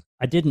your hands.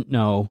 I didn't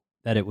know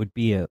that it would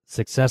be a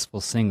successful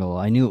single.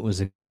 I knew it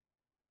was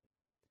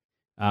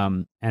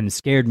and it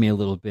scared me a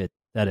little bit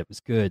that it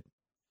was good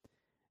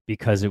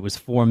because it was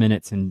 4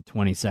 minutes and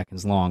 20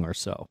 seconds long or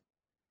so.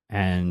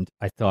 And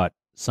I thought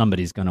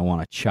somebody's going to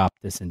want to chop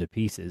this into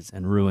pieces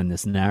and ruin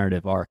this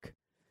narrative arc.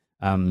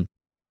 And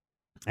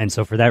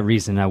so for that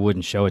reason, I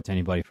wouldn't show it to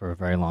anybody for a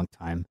very long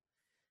time.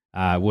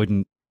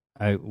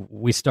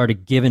 We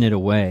started giving it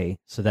away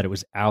so that it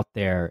was out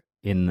there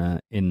in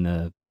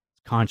the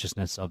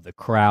consciousness of the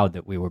crowd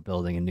that we were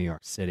building in New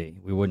York City.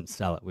 We wouldn't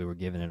sell it. We were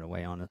giving it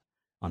away on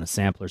a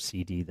sampler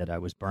CD that I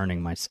was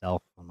burning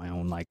myself on my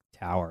own like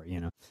tower,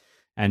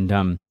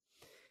 And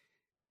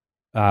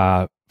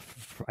I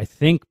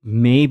think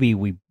maybe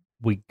we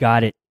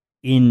got it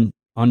in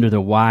under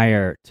the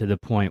wire to the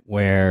point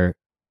where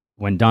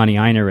when Donnie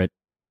Einer at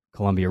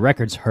Columbia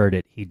Records heard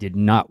it, he did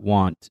not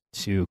want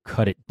to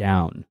cut it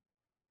down.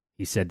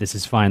 He said, "This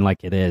is fine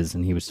like it is,"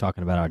 and he was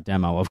talking about our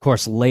demo. Of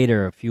course,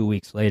 later, a few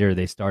weeks later,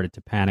 they started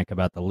to panic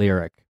about the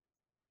lyric,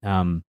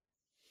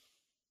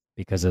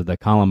 because of the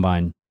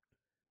Columbine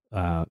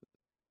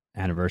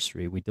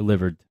anniversary. We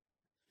delivered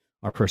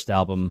our first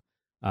album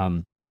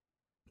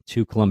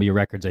to Columbia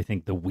Records, I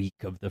think, the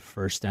week of the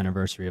first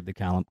anniversary of the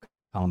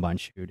Columbine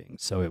shooting.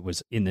 So it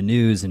was in the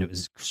news and it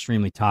was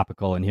extremely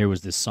topical. And here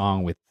was this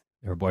song with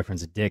her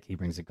boyfriend's a dick. He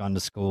brings a gun to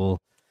school.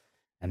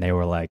 And they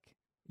were like,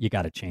 you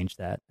got to change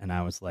that. And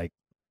I was like,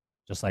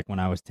 just like when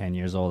I was 10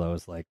 years old, I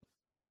was like,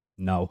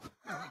 no,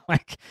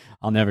 like,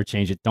 I'll never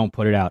change it. Don't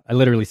put it out. I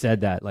literally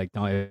said that, like,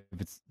 don't, if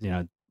it's,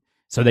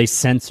 so they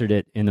censored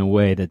it in a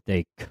way that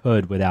they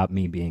could without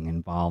me being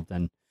involved.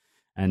 And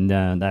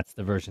that's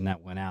the version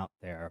that went out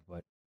there.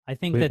 But I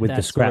think with that's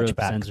the scratch sort of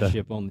back,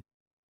 censorship only.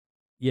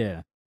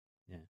 Yeah.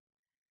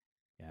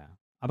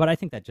 But I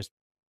think that just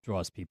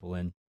draws people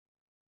in.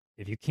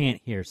 If you can't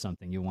hear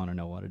something, you want to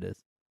know what it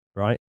is.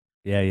 right?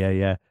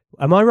 Yeah.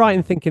 Am I right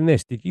in thinking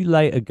this? Did you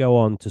later go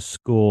on to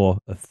score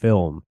a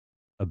film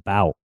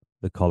about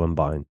the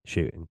Columbine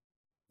shooting?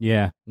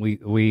 Yeah, we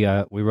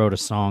wrote a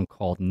song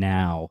called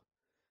 "Now,"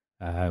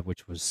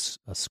 which was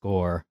a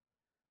score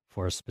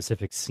for a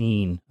specific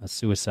scene, a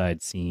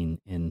suicide scene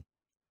in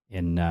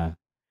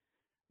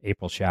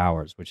April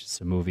Showers, which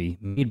is a movie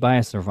made by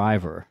a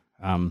survivor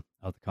of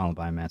the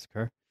Columbine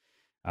massacre.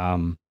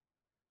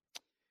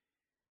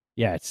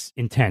 Yeah, it's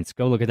intense.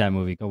 Go look at that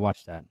movie. Go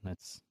watch that.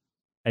 That's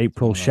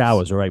April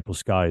Showers or April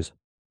Skies?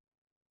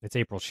 It's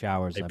April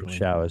Showers. I April believe.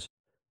 Showers.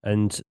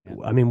 And Yeah.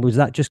 I mean, was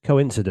that just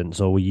coincidence,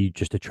 or were you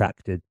just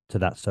attracted to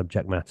that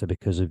subject matter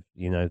because of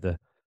the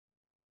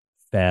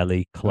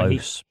fairly Well,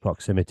 close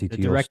proximity the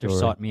to your director story?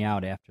 sought me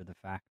out after the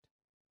fact.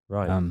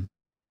 Right.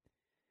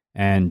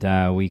 And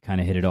we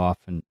kind of hit it off,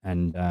 and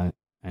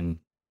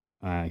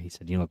he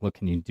said, look,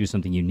 can you do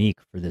something unique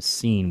for this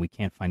scene? We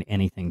can't find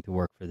anything to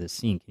work for this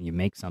scene. Can you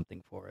make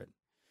something for it?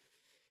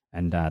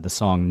 And the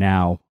song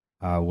 "Now"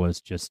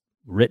 was just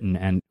written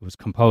and was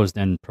composed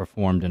and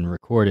performed and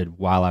recorded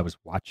while I was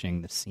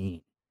watching the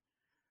scene.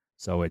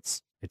 So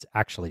it's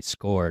actually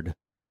scored.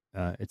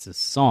 It's a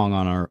song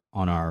on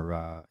our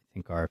I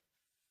think our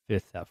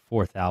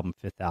fourth album,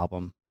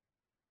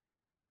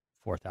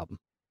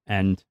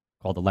 and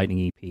called the Lightning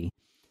EP,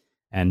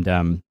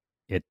 and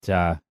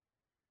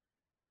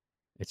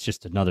it's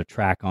just another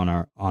track on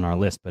our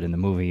list. But in the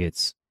movie,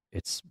 it's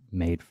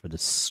made for the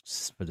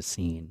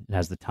scene. It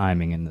has the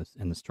timing and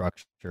the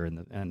structure and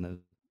the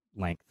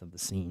length of the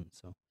scene.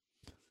 So,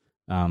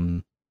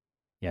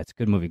 yeah, it's a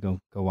good movie. Go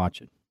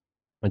watch it.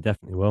 I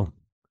definitely will.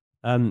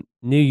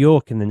 New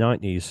York in the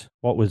 90s,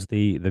 what was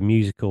the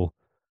musical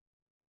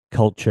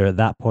culture at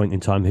that point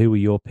in time? Who were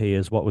your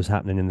peers? What was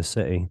happening in the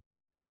city?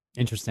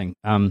 Interesting.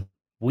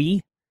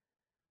 We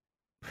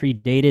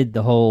predated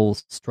the whole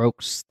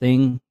Strokes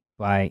thing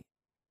by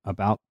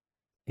about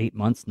 8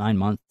 months, 9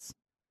 months.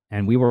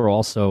 And we were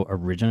also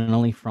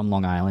originally from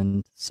Long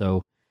Island.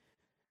 So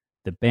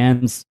the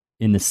bands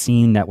in the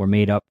scene that were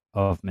made up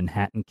of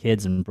Manhattan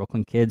kids and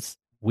Brooklyn kids,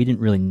 we didn't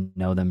really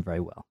know them very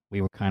well.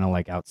 We were kind of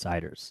like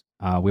outsiders.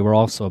 We were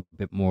also a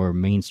bit more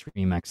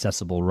mainstream,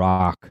 accessible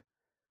rock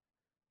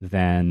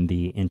than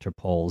the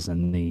Interpols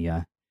and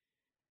the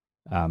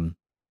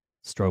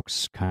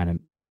Strokes kind of.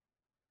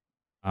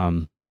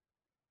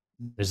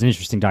 There's an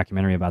interesting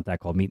documentary about that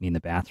called "Meet Me in the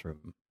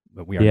Bathroom,"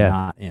 but we are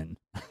not in.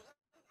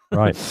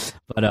 Right.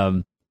 But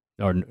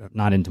or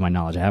not into my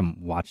knowledge. I haven't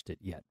watched it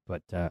yet,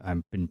 but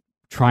I've been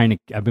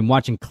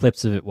watching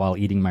clips of it while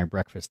eating my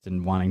breakfast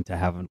and wanting to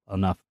have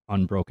enough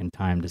unbroken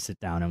time to sit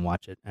down and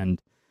watch it. And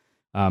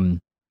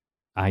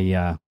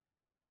I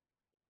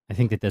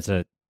think that that's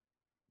a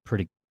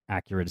pretty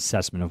accurate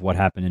assessment of what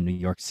happened in New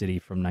York City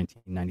from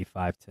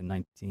 1995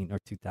 to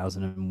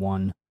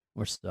 2001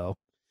 or so.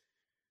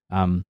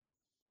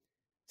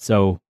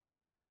 So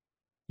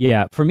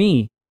yeah, for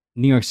me,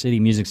 New York City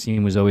music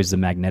scene was always the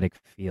Magnetic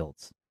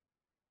Fields.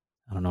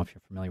 I don't know if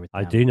you're familiar with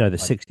them. I do know the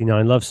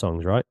 69 Love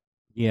Songs, right?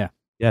 Yeah.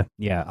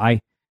 Yeah.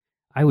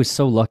 I was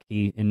so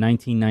lucky. In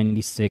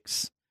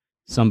 1996,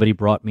 somebody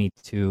brought me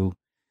to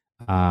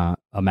a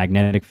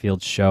Magnetic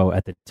Fields show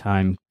at the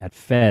time at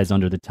Fez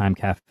under the Time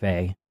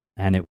Cafe,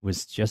 and it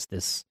was just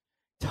this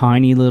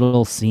tiny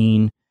little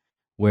scene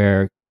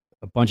where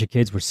a bunch of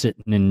kids were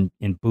sitting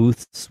in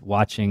booths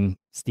watching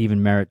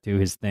Stephen Merritt do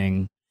his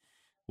thing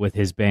with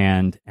his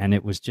band, and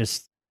it was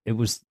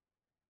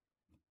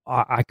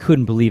I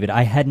couldn't believe it.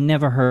 I had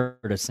never heard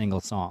a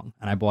single song,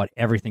 and I bought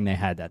everything they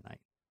had that night.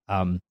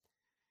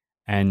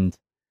 And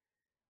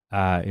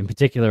in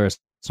particular, a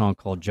song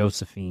called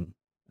Josephine,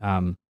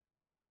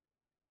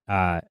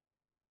 that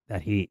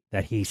he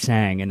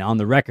sang, and on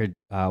the record,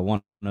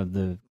 one of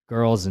the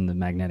girls in the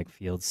Magnetic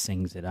Fields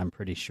sings it. I'm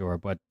pretty sure,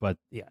 but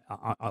yeah,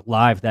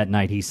 live that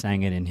night, he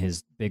sang it in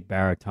his big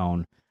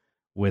baritone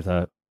with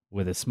a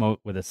with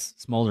a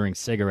smoldering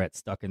cigarette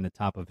stuck in the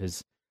top of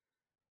his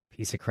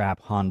piece of crap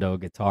Hondo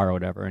guitar or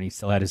whatever, and he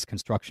still had his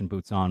construction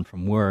boots on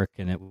from work,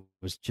 and it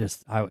was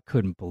just, I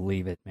couldn't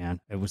believe it, man.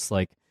 It was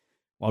like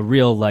a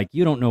real, like,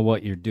 you don't know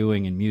what you're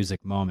doing in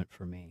music moment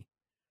for me.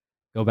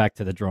 Go back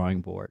to the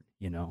drawing board,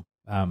 you know.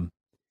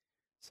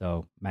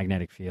 So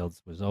Magnetic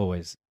Fields was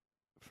always,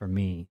 for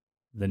me,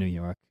 the New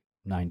York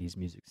 90s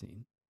music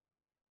scene.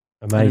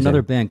 Amazing. And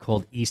another band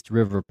called East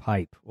River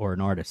Pipe, or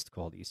an artist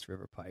called East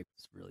River Pipe.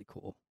 It's really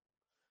cool.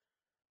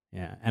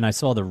 Yeah, and I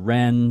saw the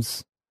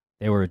Wrens.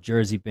 They were a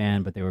Jersey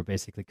band, but they were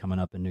basically coming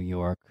up in New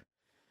York.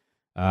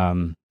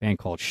 Band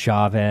called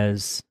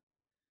Chavez.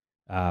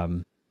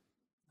 A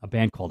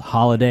band called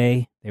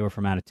Holiday. They were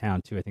from out of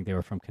town, too. I think they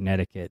were from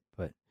Connecticut.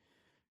 But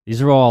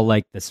these are all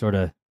like the sort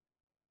of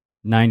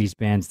 90s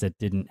bands that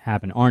didn't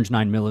happen. Orange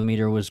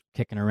 9mm was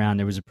kicking around.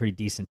 There was a pretty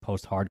decent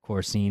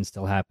post-hardcore scene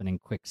still happening.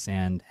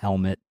 Quicksand,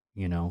 Helmet,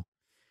 you know.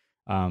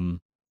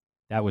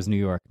 That was New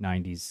York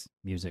 90s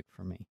music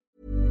for me.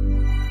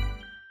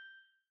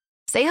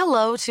 Say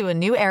hello to a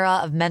new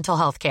era of mental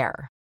health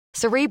care.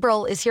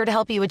 Cerebral is here to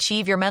help you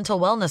achieve your mental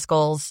wellness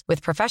goals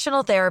with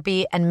professional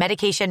therapy and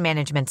medication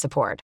management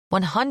support.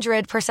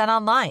 100%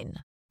 online.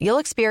 You'll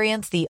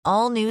experience the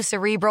all-new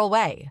Cerebral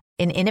Way,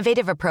 an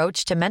innovative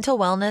approach to mental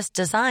wellness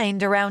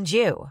designed around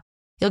you.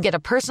 You'll get a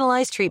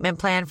personalized treatment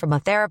plan from a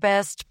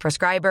therapist,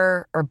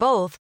 prescriber, or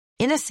both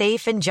in a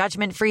safe and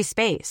judgment-free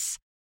space.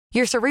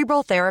 Your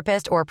Cerebral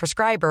therapist or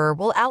prescriber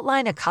will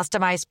outline a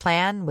customized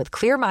plan with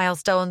clear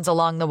milestones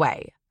along the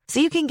way, so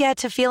you can get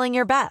to feeling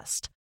your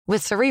best.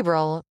 With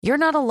Cerebral, you're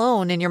not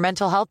alone in your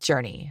mental health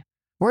journey.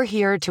 We're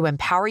here to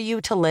empower you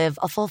to live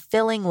a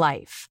fulfilling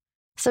life.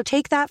 So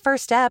take that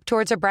first step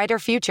towards a brighter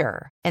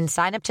future and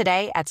sign up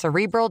today at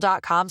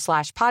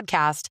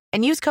Cerebral.com/podcast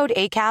and use code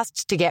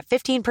ACAST to get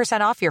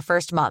 15% off your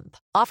first month.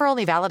 Offer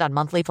only valid on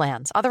monthly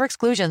plans. Other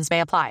exclusions may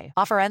apply.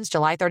 Offer ends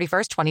July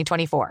 31st,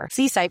 2024.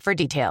 See site for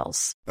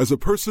details. As a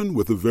person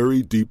with a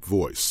very deep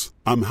voice,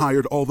 I'm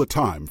hired all the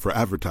time for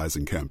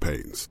advertising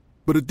campaigns.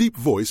 But a deep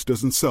voice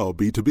doesn't sell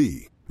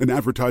B2B, and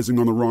advertising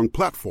on the wrong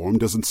platform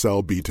doesn't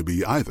sell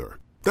B2B either.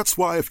 That's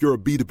why if you're a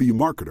B2B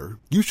marketer,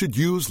 you should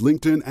use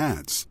LinkedIn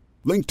ads.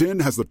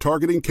 LinkedIn has the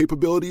targeting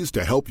capabilities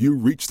to help you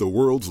reach the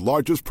world's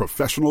largest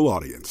professional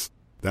audience.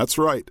 That's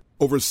right,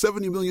 over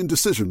 70 million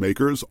decision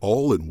makers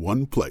all in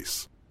one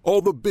place.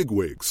 All the big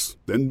wigs,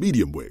 then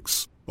medium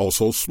wigs,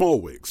 also small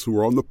wigs who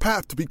are on the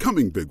path to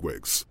becoming big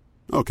wigs.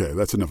 Okay,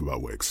 that's enough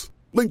about wigs.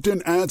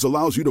 LinkedIn ads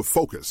allows you to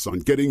focus on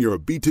getting your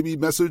B2B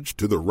message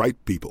to the right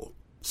people.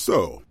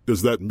 So,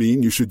 does that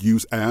mean you should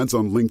use ads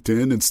on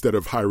LinkedIn instead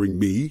of hiring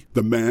me,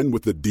 the man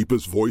with the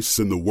deepest voice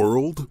in the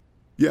world?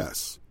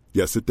 Yes.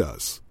 Yes, it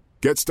does.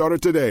 Get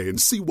started today and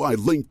see why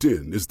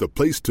LinkedIn is the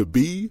place to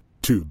be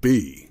to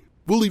be.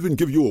 We'll even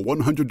give you a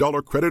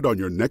 $100 credit on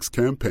your next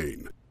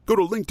campaign. Go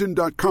to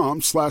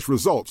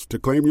linkedin.com/results to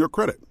claim your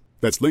credit.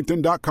 That's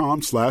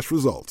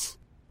linkedin.com/results.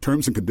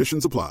 Terms and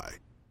conditions apply.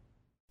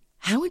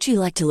 How would you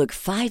like to look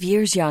 5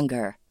 years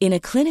younger? In a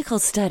clinical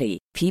study,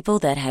 people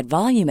that had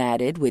volume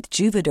added with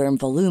Juvederm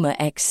Voluma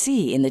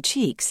XC in the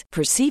cheeks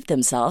perceived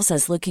themselves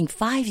as looking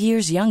 5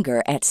 years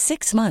younger at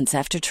 6 months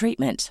after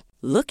treatment.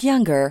 Look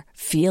younger,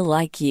 feel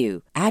like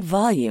you. Add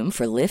volume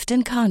for lift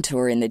and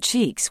contour in the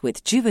cheeks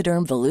with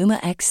Juvederm Voluma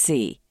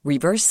XC.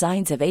 Reverse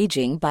signs of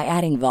aging by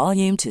adding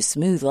volume to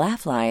smooth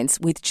laugh lines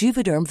with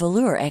Juvederm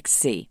Volure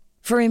XC.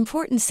 For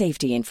important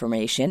safety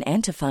information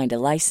and to find a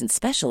licensed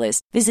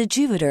specialist, visit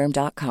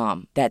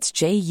Juvederm.com. That's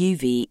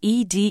JUVEDERM.com.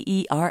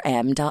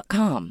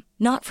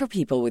 Not for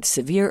people with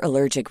severe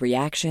allergic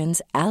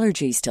reactions,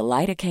 allergies to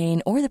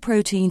lidocaine, or the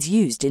proteins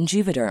used in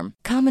Juvederm.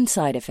 Common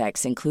side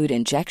effects include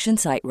injection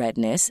site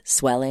redness,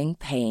 swelling,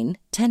 pain,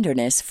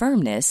 tenderness,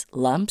 firmness,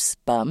 lumps,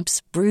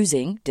 bumps,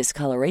 bruising,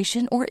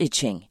 discoloration, or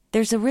itching.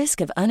 There's a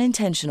risk of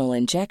unintentional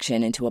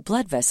injection into a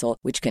blood vessel,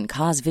 which can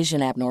cause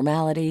vision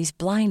abnormalities,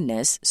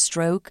 blindness,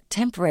 stroke,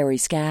 temporary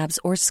scabs,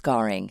 or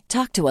scarring.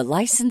 Talk to a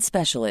licensed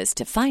specialist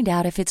to find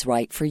out if it's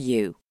right for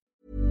you.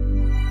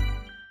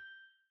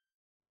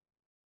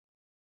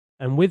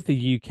 And with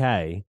the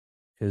UK,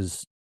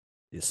 because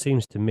it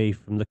seems to me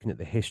from looking at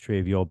the history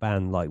of your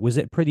band, like, was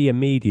it pretty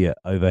immediate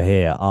over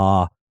here,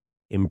 our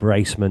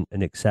embracement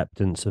and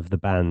acceptance of the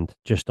band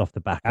just off the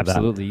back of that?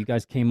 Absolutely. You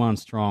guys came on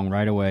strong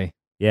right away.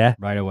 Yeah?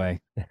 Right away.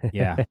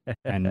 Yeah.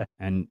 and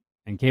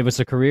gave us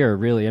a career,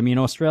 really. I mean,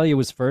 Australia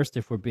was first,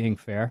 if we're being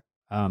fair.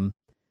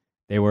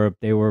 They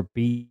were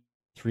beat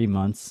 3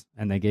 months,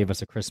 and they gave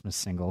us a Christmas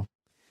single.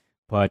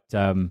 But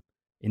in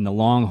the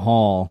long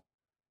haul,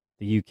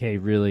 the UK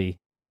really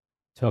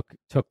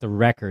took the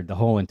record, the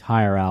whole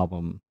entire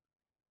album,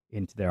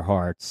 into their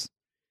hearts.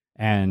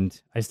 And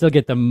I still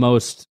get the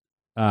most,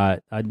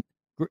 the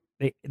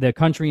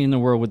country in the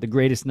world with the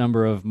greatest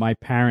number of my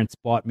parents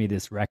bought me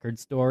this record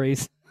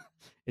stories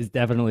is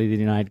definitely the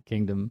United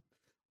Kingdom,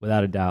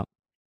 without a doubt.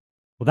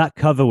 Well, that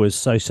cover was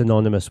so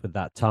synonymous with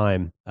that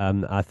time.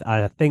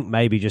 I think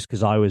maybe just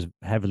because I was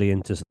heavily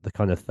into the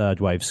kind of third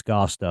wave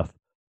ska stuff,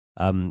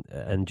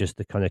 and just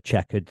the kind of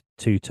checkered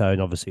two tone.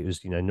 Obviously, it was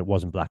it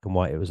wasn't black and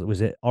white.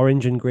 Was it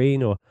orange and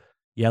green or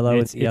yellow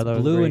It's and yellow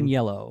and blue and green?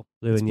 yellow.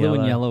 Blue It's and blue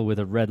and yellow. yellow with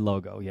a red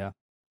logo. Yeah,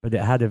 But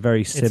it had a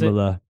very it's a.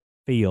 similar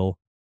feel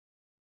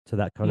to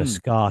that kind of Hmm,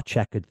 scar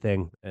checkered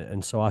thing,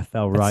 and so I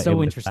fell that's right so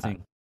in with that.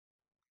 interesting.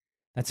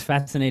 That's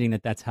fascinating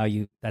that's how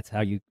you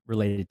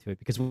related to it,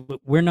 because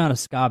we're not a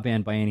ska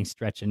band by any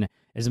stretch, and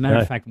as a matter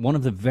of No, fact, one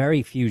of the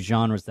very few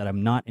genres that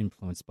I'm not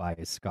influenced by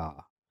is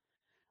ska.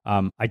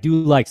 I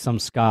do like some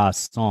ska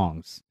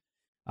songs,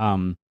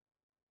 um,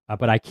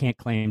 but I can't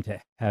claim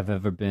to have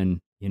ever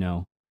been,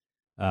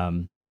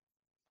 um,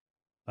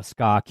 a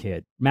ska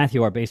kid.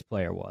 Matthew, our bass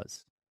player,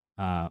 was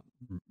uh,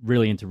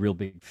 really into Real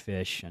Big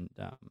Fish, and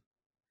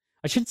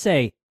I should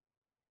say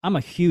I'm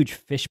a huge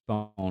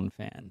Fishbone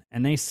fan,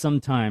 and they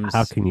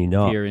how sometimes can you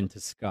not? veer into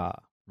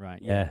ska.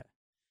 Right? Yeah, Yeah,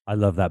 I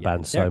love that yeah.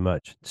 band so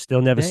much.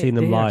 Still never They seen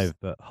them they are live,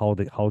 but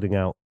holding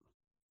out.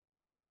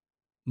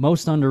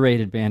 most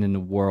underrated band in the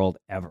world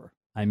ever.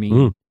 I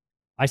Mm, mean,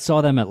 I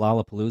saw them at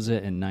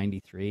Lollapalooza in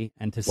 '93,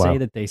 and to say wow.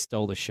 that they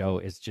stole the show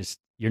is just,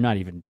 you're not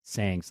even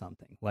saying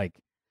something. Like,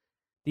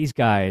 these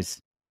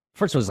guys,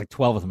 first of all, there's like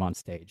 12 of them on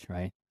stage,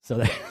 right? So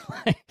they're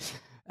like,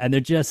 and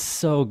they're just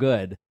so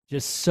good,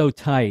 just so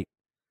tight.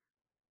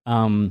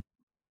 Um,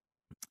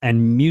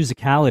 and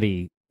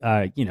musicality,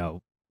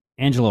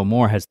 Angelo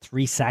Moore has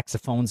three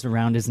saxophones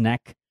around his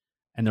neck,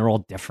 and they're all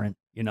different,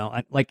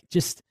 like,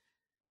 just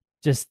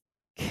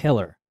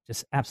killer,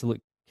 just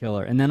absolute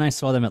killer. And then I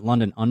saw them at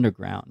London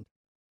Underground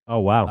Oh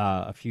wow.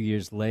 a few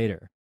years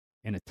later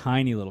in a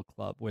tiny little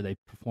club where they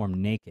performed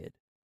naked.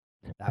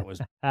 That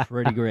was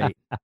pretty great.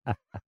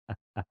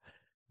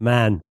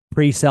 Man,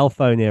 pre-cell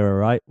phone era,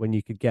 right? When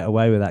you could get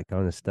away with that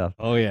kind of stuff.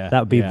 Oh yeah,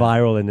 That would be yeah.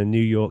 viral in a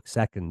New York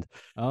second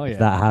Oh if yeah.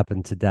 that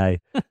happened today.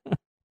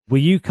 Were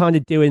you kind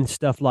of doing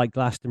stuff like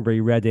Glastonbury,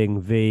 Reading,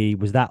 V?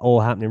 Was that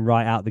all happening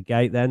right out the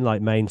gate then,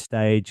 like main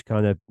stage,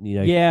 kind of,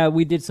 Yeah,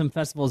 we did some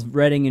festivals,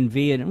 Reading and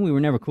Viet, and we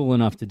were never cool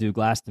enough to do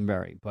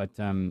Glastonbury,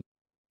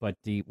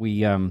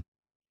 we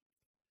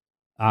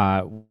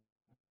uh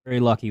very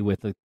lucky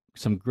with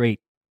some great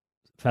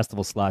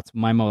festival slots.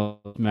 My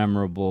most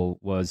memorable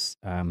was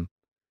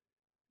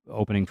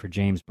opening for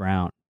James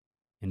Brown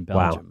in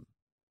wow. Belgium.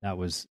 That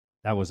was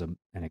an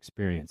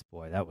experience,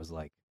 boy. That was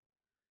like,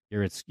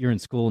 you're in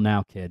school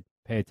now, kid.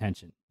 Pay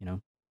attention,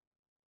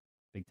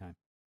 big time.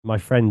 My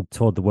friend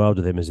toured the world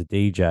with him as a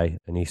DJ,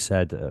 and he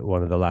said at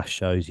one of the last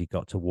shows he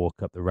got to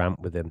walk up the ramp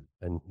with him,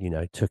 and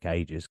it took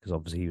ages because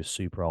obviously he was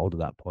super old at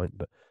that point.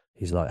 But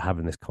he's like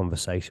having this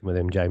conversation with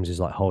him. James is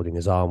like holding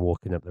his arm,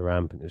 walking up the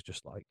ramp, and it's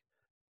just like,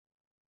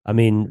 I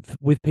mean,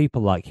 with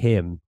people like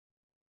him,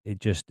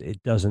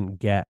 it doesn't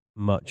get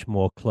much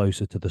more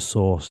closer to the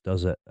source,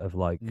 does it? Of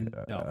like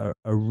No,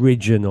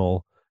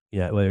 original,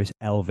 whether it's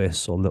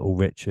Elvis or Little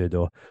Richard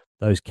or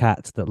those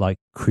cats that like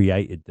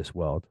created this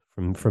world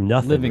from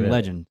nothing, living really.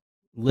 legend,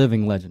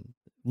 living legend,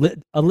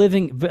 a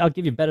living. I'll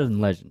give you better than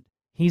legend.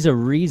 He's a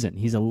reason.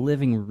 He's a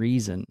living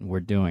reason we're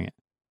doing it.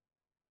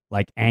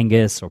 Like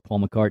Angus or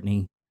Paul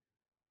McCartney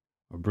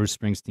or Bruce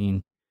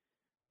Springsteen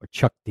or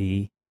Chuck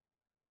D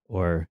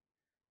or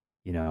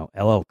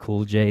LL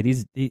Cool J.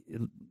 These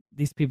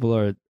people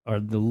are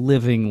the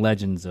living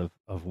legends of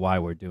why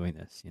we're doing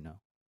this.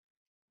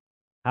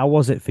 How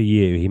was it for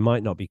you? He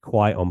might not be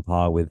quite on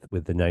par with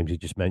the names you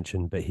just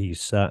mentioned, but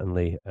he's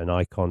certainly an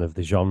icon of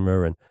the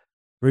genre. And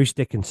Bruce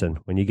Dickinson,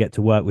 when you get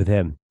to work with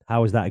him,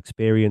 how was that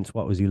experience?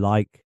 What was he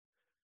like?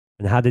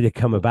 And how did it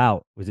come Well,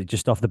 about? Was it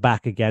just off the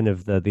back again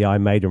of the I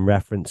Maiden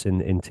reference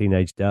in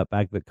Teenage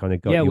Dirtbag that kind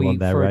of got yeah, you we on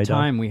their for a radar?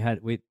 time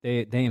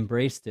they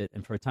embraced it,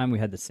 and for a time we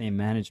had the same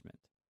management.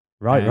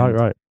 Right, right, And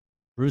right.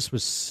 Bruce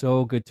was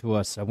so good to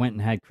us. I went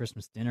and had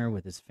Christmas dinner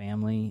with his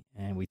family,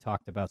 and we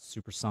talked about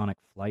supersonic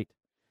flight.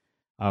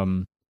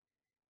 Um,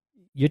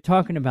 you're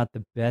talking about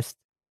the best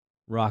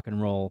rock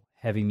and roll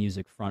heavy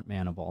music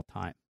frontman of all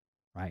time,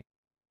 right?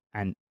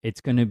 And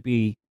it's going to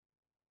be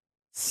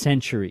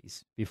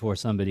centuries before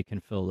somebody can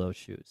fill those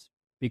shoes.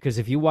 Because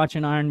if you watch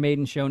an Iron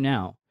Maiden show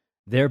now,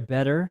 they're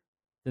better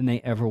than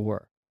they ever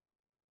were.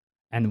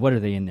 And what are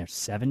they, in their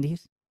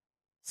 70s,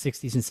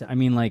 60s, and I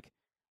mean, like,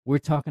 we're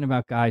talking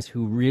about guys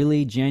who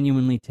really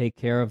genuinely take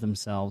care of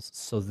themselves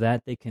so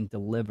that they can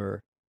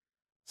deliver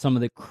some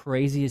of the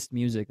craziest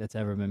music that's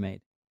ever been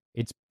made.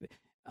 It's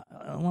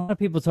a lot of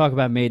people talk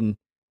about Maiden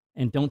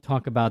and don't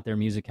talk about their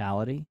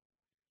musicality.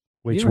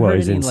 Have you Which ever heard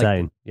was any, like,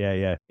 insane. Yeah,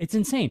 yeah. it's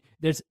insane.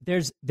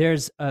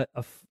 There's a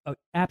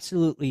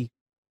absolutely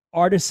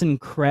artisan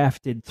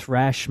crafted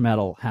thrash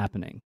metal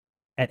happening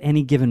at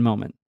any given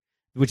moment,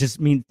 which is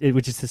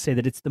to say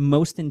that it's the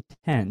most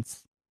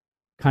intense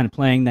kind of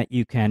playing that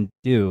you can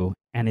do,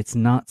 and it's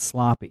not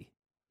sloppy.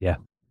 Yeah.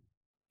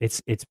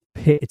 It's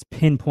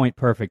pinpoint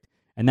perfect,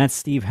 and that's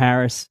Steve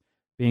Harris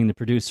being the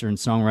producer and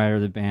songwriter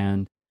of the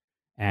band,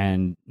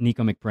 and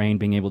Nico McBrain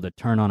being able to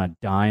turn on a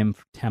dime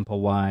tempo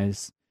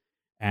wise,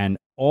 and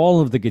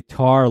all of the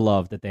guitar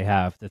love that they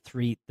have. The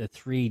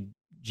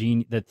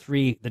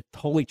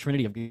holy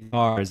trinity of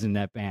guitars in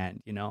that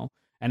band,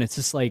 and it's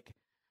just like,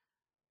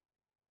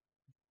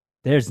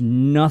 There's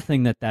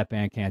nothing that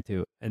band can't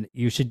do, and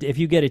you should, if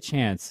you get a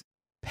chance,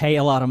 pay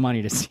a lot of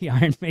money to see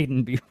Iron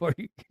Maiden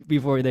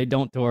before they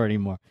don't tour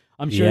anymore.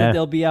 I'm sure that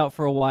they'll be out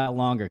for a while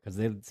longer because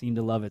they seem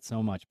to love it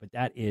so much. But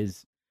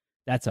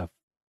that's a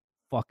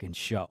fucking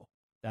show.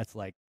 That's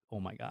like, oh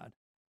my god.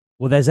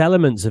 Well, there's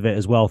elements of it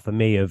as well for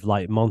me of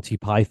like Monty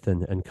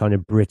Python and kind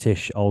of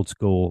British old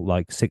school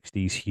like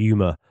 60s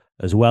humor,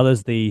 as well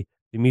as the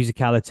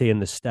musicality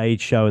and the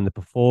stage show and the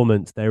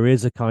performance. There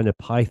is a kind of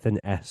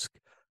Python-esque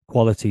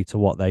quality to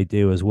what they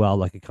do as well,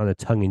 like a kind of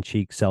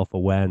tongue-in-cheek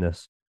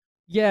self-awareness.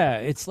 Yeah,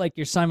 it's like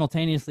you're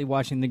simultaneously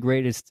watching the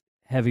greatest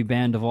heavy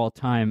band of all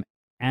time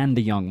and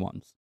the young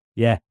ones.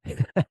 Yeah.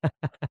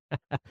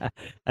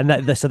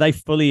 And so they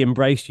fully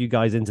embraced you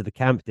guys into the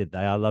camp, did they?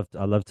 I love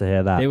to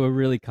hear that. They were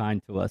really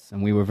kind to us,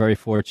 and we were very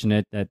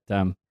fortunate that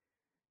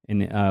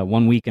in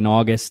 1 week in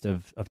August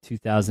of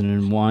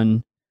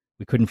 2001,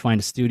 we couldn't find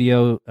a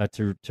studio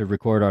to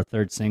record our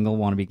third single,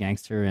 "Wanna Be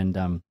Gangster," and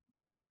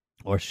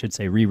or I should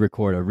say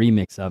re-record a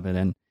remix of it.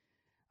 And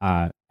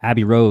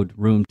Abbey Road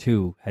Room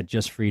 2 had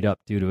just freed up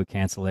due to a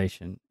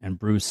cancellation, and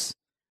Bruce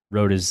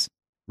rode his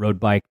road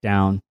bike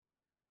down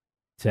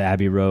to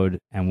Abbey Road,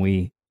 and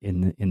we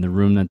in the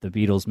room that the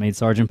Beatles made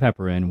Sgt.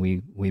 Pepper in,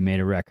 we made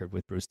a record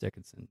with Bruce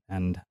Dickinson.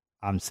 And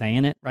I'm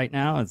saying it right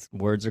now as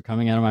words are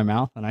coming out of my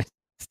mouth, and I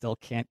still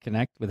can't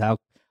connect with how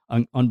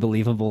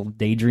unbelievable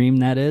daydream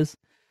that is.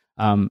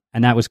 And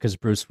that was because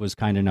Bruce was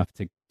kind enough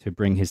to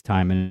bring his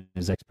time and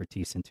his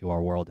expertise into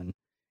our world.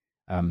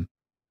 And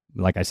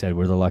like I said,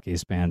 we're the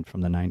luckiest band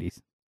from the 90s.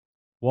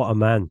 What a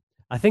man.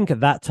 I think at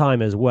that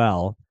time as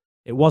well,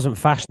 it wasn't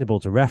fashionable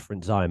to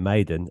reference Iron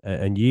Maiden,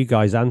 and you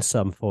guys and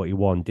Sum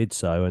 41 did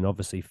so, and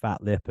obviously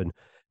Fat Lip and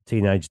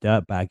Teenage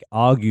Dirtbag,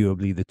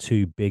 arguably the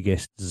two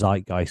biggest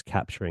zeitgeist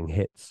capturing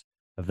hits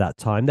of that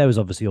time. There was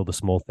obviously All the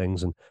Small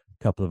Things and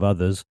a couple of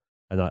others,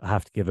 and I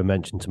have to give a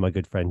mention to my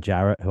good friend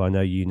Jarrett, who I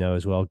know you know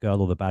as well.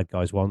 Girl All the Bad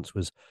Guys Wants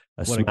was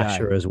a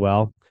smasher as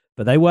well,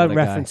 but they weren't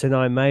referencing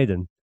Iron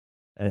Maiden.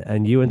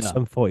 And you and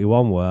Sum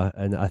 41 were,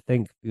 and I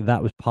think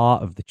that was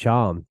part of the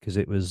charm, because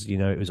it was,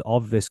 it was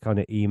of this kind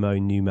of emo,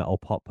 new metal,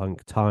 pop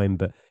punk time,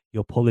 but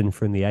you're pulling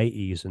from the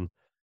 80s and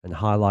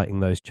highlighting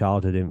those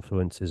childhood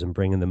influences and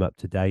bringing them up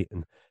to date.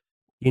 And,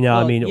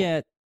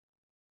 yeah,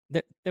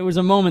 there was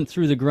a moment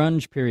through the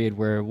grunge period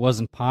where it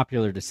wasn't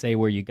popular to say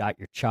where you got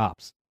your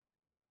chops,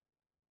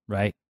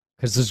 right?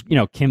 Because there's,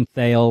 Kim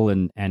Thale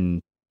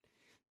and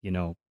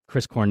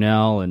Chris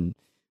Cornell and,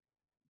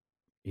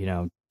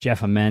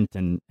 Jeff Ament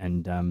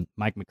and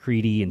Mike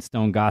McCready and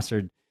Stone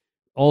Gossard,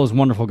 all those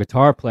wonderful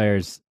guitar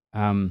players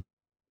and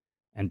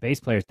bass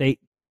players.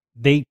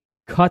 They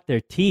cut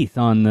their teeth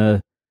on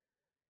the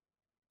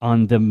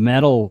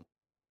metal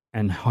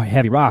and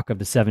heavy rock of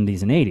the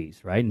 70s and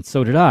 80s, right? And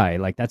so did I.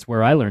 Like, that's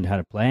where I learned how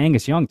to play.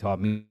 Angus Young taught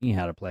me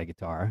how to play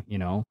guitar.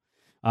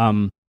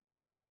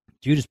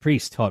 Judas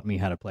Priest taught me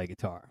how to play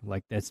guitar.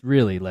 Like, that's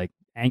really like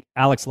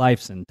Alex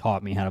Lifeson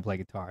taught me how to play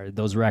guitar.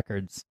 Those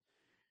records.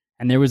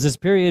 And there was this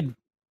period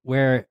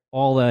where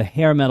all the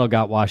hair metal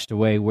got washed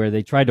away, where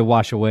they tried to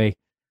wash away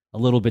a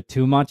little bit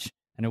too much,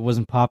 and it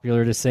wasn't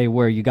popular to say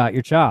where you got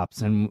your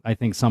chops. And I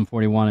think Sum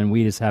 41 and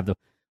Wheatus have the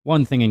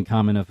one thing in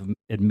common of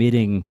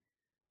admitting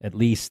at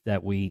least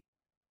that we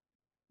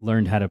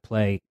learned how to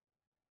play,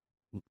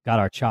 got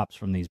our chops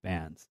from these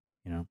bands,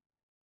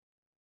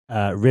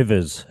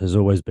 Rivers has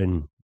always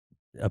been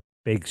a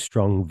big,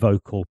 strong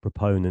vocal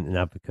proponent and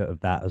advocate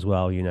of that as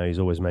well. He's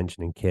always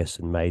mentioning Kiss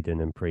and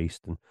Maiden and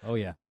Priest. And Oh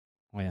yeah.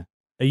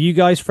 Are you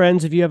guys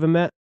friends? Have you ever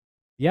met?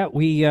 Yeah,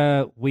 we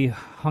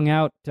hung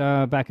out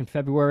back in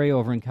February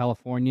over in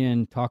California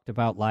and talked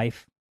about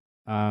life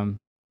and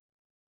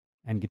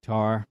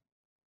guitar.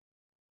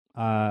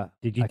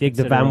 Did you dig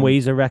the Van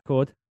Weezer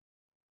record?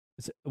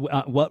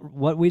 What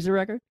Weezer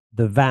record?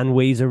 The Van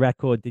Weezer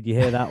record. Did you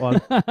hear that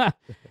one?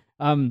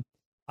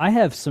 I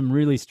have some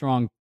really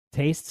strong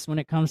tastes when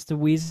it comes to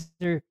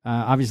Weezer.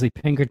 Obviously,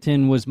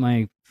 Pinkerton was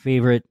my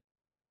favorite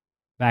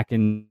back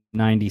in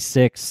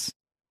 '96.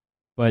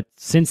 But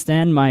since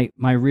then, my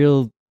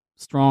real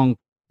strong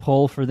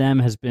pull for them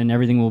has been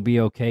Everything Will Be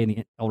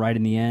Okay, All Right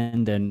in the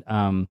End, and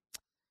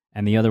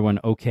the other one,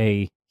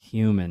 OK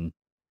Human.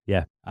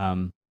 Yeah.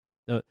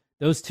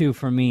 Those two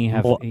for me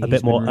have a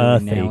bit more really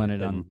earthy. Nailing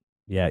it on.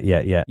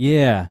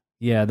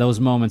 Yeah. Those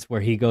moments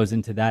where he goes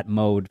into that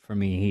mode, for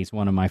me, he's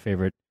one of my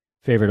favorite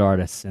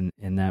artists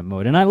in that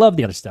mode. And I love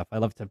the other stuff. I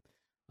love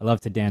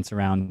to dance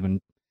around when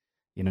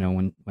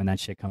that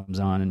shit comes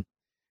on. And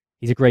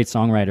he's a great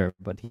songwriter,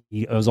 but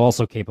he was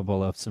also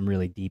capable of some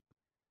really deep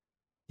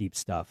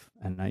stuff.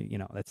 And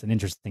that's an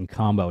interesting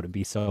combo, to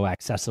be so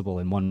accessible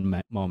in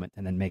one moment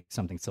and then make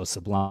something so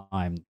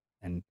sublime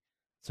and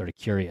sort of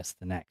curious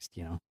the next.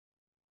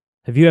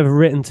 Have you ever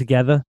written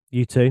together,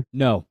 you two?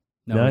 No,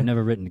 we've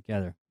never written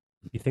together.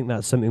 You think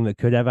that's something that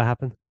could ever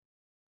happen?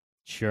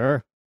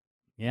 Sure.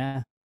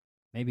 Yeah.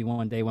 Maybe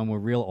one day when we're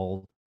real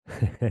old.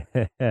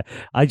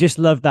 I just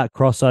love that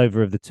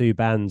crossover of the two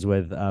bands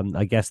with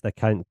I guess there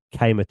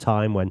came a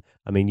time when,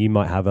 I mean, you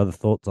might have other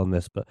thoughts on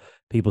this, but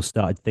people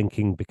started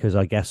thinking, because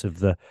I guess of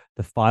the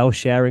file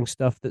sharing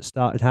stuff that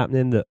started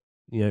happening, that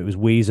it was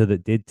Weezer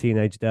that did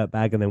Teenage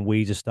Dirtbag, and then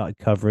Weezer started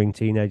covering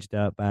Teenage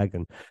Dirtbag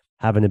and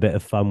having a bit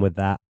of fun with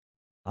that.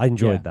 I Yeah,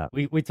 enjoyed that.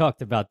 we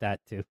talked about that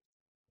too.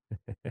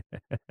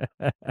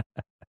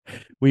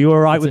 Were you all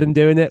right It's with him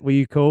doing it? Were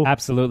you cool?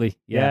 Absolutely,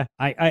 Yeah.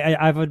 yeah.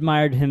 I've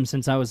admired him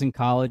since I was in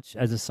college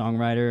as a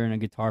songwriter and a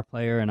guitar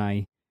player, and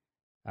I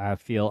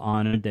feel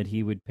honored that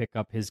he would pick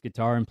up his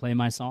guitar and play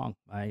my song.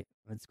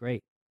 That's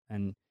great,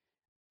 and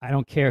I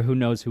don't care who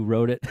knows who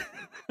wrote it.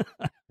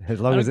 As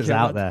long as it's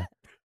out there.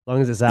 As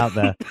long as it's out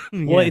there.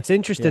 Yeah, Well, it's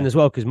interesting yeah. as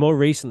well, because more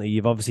recently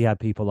you've obviously had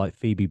people like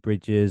Phoebe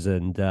Bridgers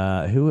and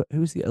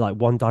who's the, like,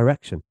 One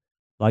Direction,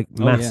 like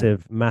Oh, yeah.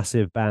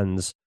 massive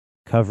bands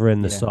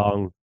covering the Yeah.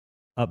 song,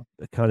 up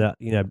kind of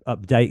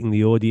updating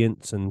the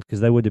audience, and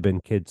because there would have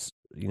been kids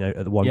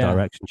at the One Yeah.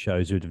 Direction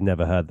shows who'd have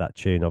never heard that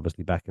tune,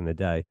 obviously, back in the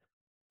day.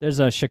 There's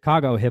a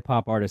Chicago hip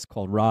hop artist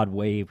called Rod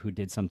Wave who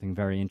did something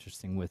very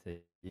interesting with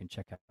it. You can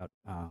check out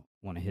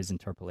one of his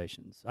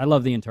interpolations. I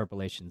love the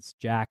interpolations.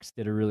 Jax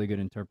did a really good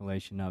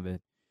interpolation of it.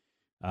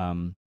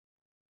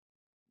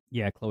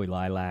 Yeah, Chloe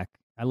Lilac.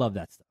 I love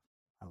that stuff.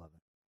 I love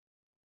it.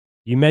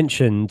 You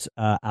mentioned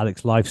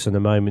Alex Lifeson a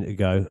moment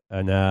ago,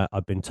 and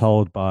I've been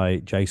told by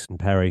Jason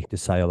Perry to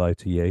say hello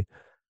to you.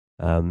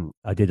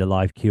 I did a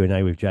live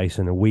Q&A with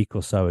Jason a week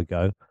or so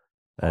ago,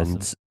 and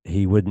Awesome.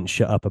 he wouldn't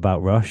shut up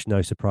about Rush.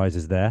 No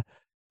surprises there.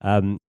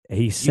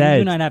 He You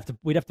said, and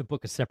we'd have to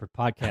book a separate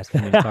podcast for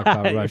me to talk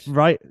about Rush.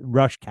 right,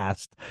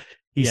 Rushcast.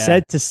 He Yeah.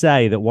 said to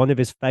say that one of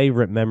his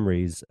favorite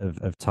memories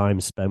of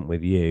time spent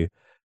with you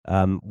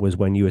was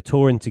when you were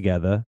touring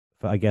together,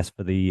 I guess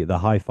for the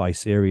Hi-Fi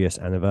Serious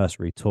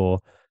anniversary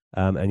tour.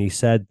 And he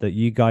said that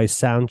you guys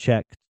sound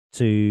checked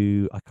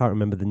to, I can't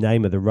remember the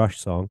name of the Rush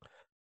song,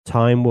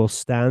 Time Will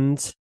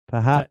Stand,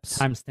 perhaps?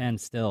 Time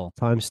Stands Still.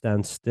 Time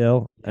Stands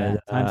Still. Yeah, And,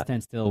 Time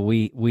Stands Still.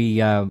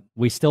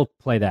 We still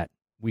play that.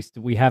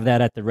 We have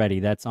that at the ready.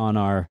 That's on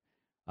our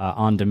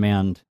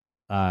on-demand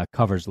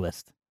covers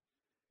list.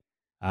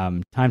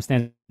 Time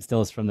Stands Still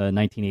is from the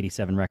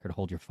 1987 record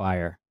Hold Your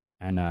Fire,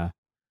 and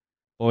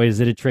boy, is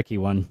it a tricky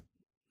one.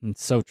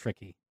 It's so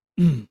tricky.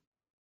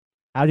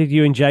 How did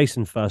you and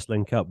Jason first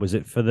link up? Was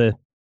it for the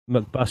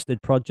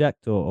McBusted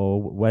project,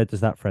 or where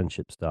does that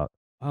friendship start?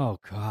 Oh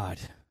God,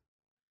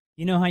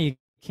 you know how you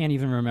can't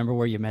even remember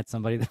where you met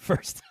somebody the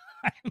first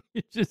time.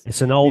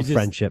 It's an old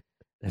friendship.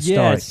 Historic.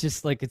 Yeah, it's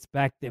just like it's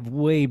back there,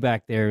 way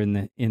back there in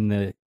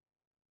the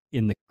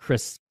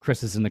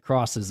Chris's and the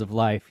crosses of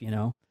life,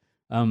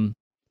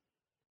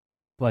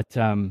 But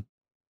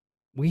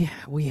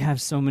we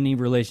have so many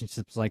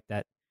relationships like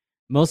that,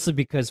 mostly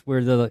because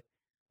we're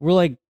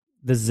like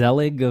the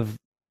Zelig of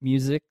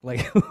music.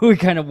 Like we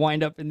kind of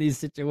wind up in these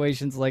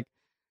situations. Like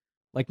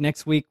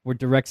next week we're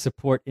direct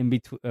support in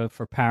between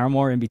for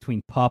Paramore, in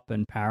between Pup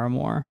and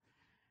Paramore.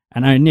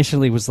 And I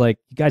initially was like,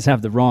 you guys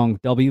have the wrong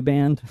W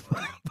band.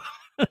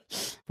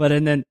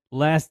 And then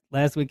last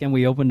weekend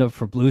we opened up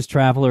for Blues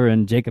Traveler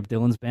and Jacob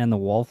Dylan's band, the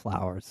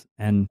Wallflowers.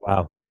 And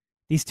wow,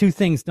 these two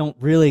things don't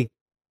really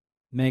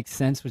make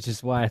sense, which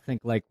is why I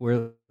think like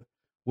we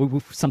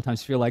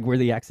sometimes feel like we're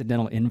the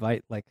accidental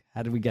invite. Like,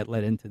 how did we get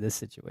let into this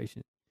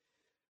situation?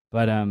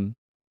 But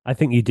I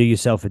think you do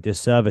yourself a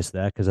disservice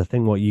there, because I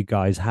think what you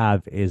guys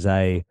have is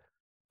a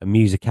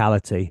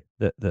musicality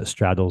that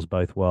straddles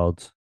both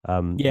worlds.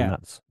 Yeah,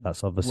 and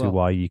that's obviously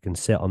why you can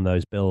sit on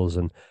those bills,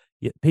 and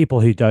people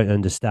who don't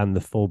understand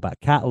the full back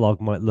catalog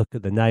might look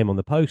at the name on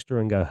the poster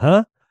and go,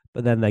 "Huh?"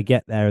 But then they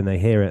get there and they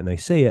hear it and they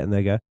see it and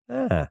they go,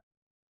 "Ah."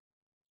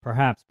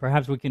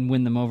 Perhaps we can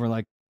win them over,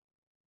 like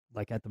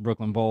at the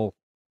Brooklyn Bowl,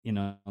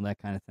 that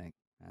kind of thing.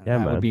 Yeah,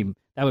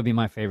 that would be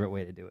my favorite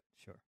way to do it.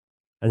 Sure.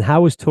 And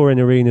how was touring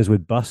arenas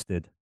with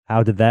Busted?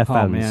 How did their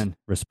fans man.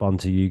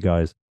 respond to you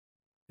guys?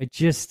 It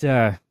just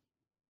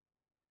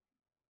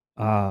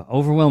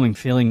overwhelming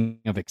feeling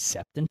of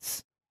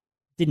acceptance.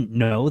 Didn't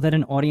know that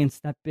an audience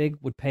that big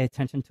would pay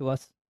attention to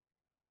us.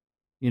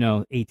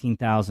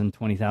 18,000,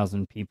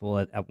 20,000 people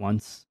at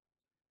once.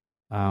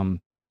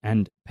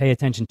 And pay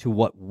attention to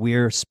what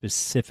we're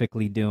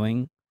specifically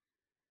doing.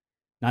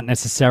 Not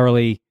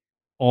necessarily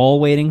all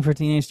waiting for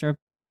Teenage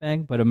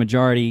Dirtbag, but a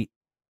majority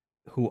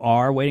who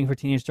are waiting for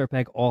Teenage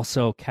Dirtbag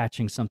also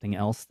catching something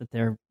else that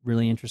they're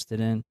really interested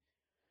in.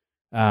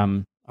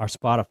 Our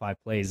Spotify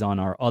plays on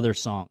our other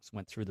songs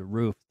went through the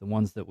roof, the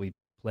ones that we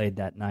played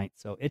that night.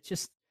 So it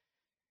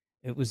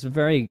was a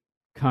very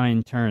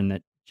kind turn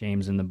that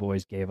James and the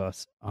boys gave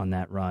us on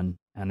that run,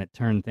 and it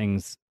turned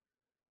things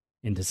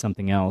into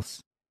something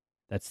else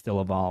that's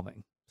still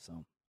evolving.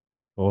 So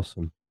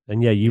awesome.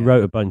 And you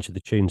wrote a bunch of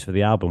the tunes for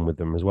the album with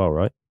them as well,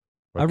 right?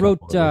 I wrote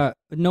no,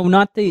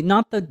 not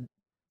the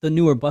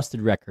newer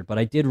Busted record, but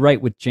I did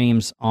write with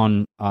James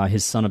on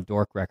his Son of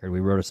Dork record. We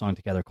wrote a song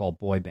together called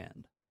Boy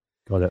Band.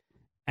 Got it.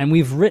 And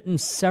we've written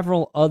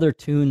several other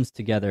tunes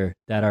together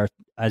that are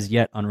as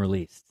yet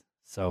unreleased.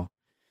 So,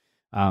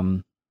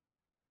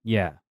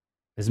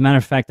 As a matter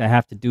of fact, I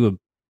have to do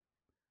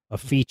a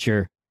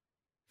feature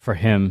for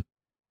him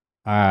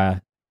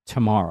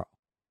tomorrow.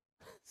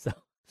 So,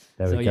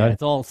 There we yeah, go.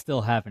 it's all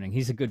still happening.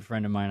 He's a good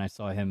friend of mine. I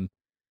saw him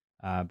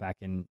back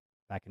in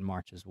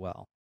March as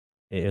well.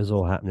 It is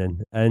all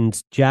happening.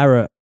 And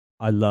Jarrett,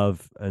 I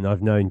love, and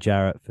I've known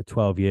Jarrett for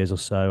 12 years or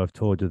so. I've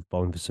toured with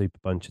Bowling for Soup a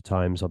bunch of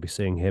times. I'll be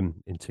seeing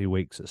him in 2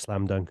 weeks at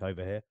Slam Dunk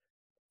over here.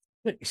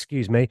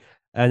 Excuse me.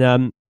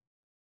 And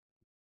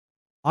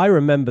I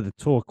remember the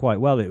tour quite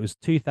well. It was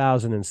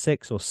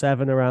 2006 or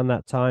 7 around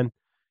that time.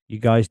 You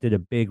guys did a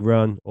big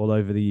run all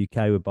over the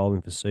UK with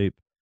Bowling for Soup.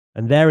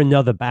 And they're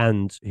another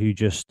band who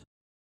just,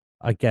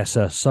 I guess,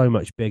 are so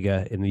much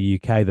bigger in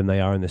the UK than they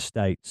are in the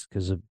States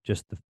because of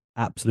just the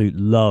absolute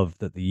love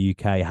that the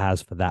UK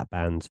has for that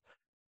band.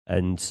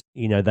 And,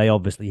 you know, they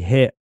obviously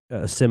hit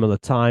at a similar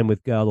time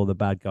with Girl All the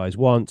Bad Guys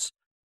Wants.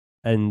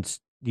 And,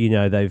 you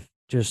know, they've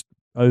just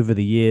over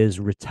the years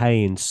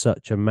retained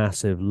such a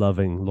massive,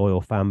 loving, loyal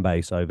fan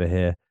base over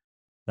here.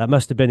 That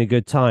must have been a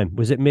good time.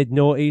 Was it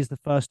mid-noughties the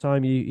first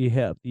time you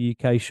hit up the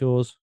UK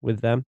shores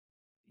with them?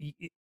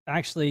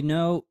 Actually,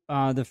 no.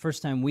 The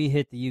first time we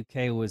hit the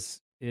UK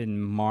was in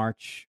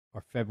March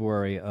or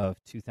February of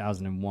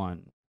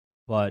 2001.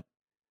 But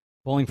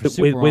Bowling for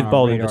Soup were on with our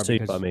Bowling radar for Soup,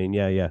 because, I mean,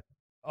 yeah.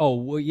 oh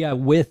well, yeah.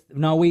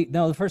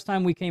 The first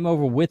time we came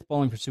over with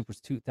Bowling for Soup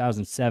was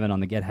 2007 on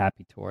the Get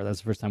Happy tour. That's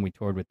the first time we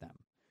toured with them.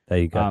 There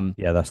you go.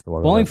 Yeah, that's the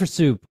one. Bowling for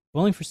Soup.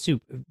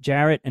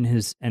 Jarrett and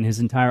his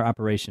entire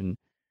operation.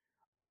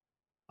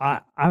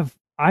 I've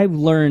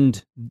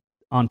learned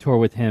on tour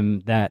with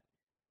him that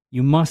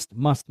you must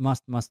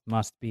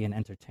be an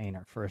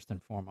entertainer first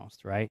and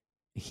foremost, right?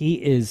 He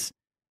is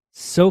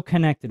so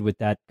connected with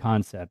that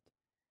concept.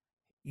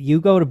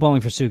 You go to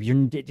Bowling for Soup,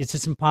 it's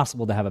just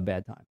impossible to have a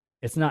bad time.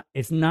 It's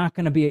not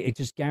going to be. It's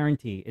just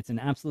guarantee. It's an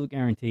absolute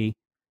guarantee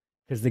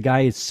because the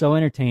guy is so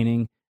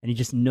entertaining and he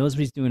just knows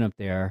what he's doing up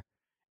there,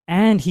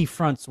 and he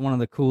fronts one of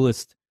the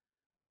coolest,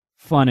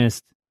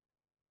 funnest,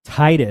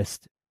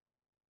 tightest,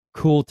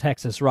 cool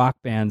Texas rock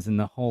bands in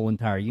the whole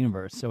entire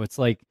universe. So it's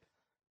like,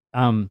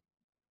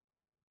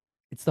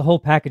 it's the whole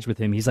package with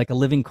him. He's like a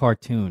living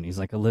cartoon. He's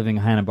like a living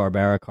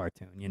Hanna-Barbera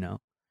cartoon. You know,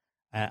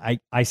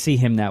 I see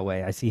him that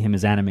way. I see him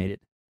as animated.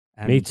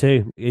 And me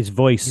too. His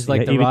voice, he's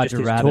like the even Roger just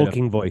his Rabbit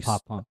talking of voice.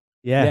 pop punk.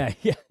 Yeah,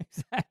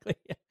 Exactly.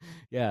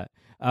 Yeah.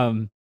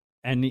 And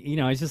you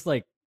know, it's just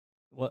like,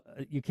 well,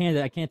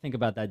 I can't think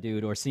about that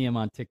dude or see him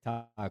on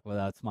TikTok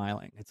without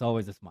smiling. It's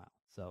always a smile.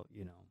 So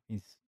you know,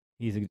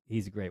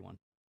 he's a great one.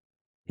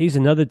 He's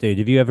another dude.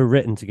 Have you ever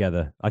written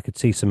together? I could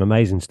see some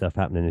amazing stuff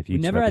happening if you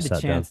We never had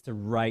the chance down.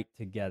 to write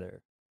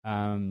together.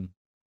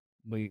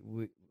 We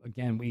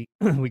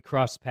we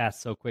crossed paths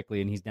so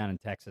quickly, and he's down in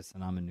Texas,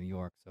 and I'm in New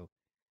York. So,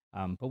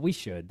 but we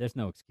should. There's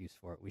no excuse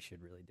for it. We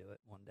should really do it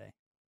one day.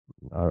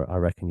 I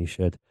reckon you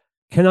should.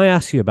 Can I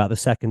ask you about the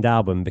second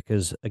album?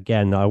 Because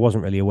again, I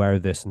wasn't really aware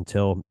of this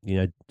until, you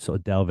know, sort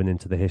of delving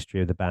into the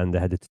history of the band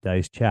ahead of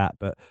today's chat.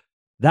 But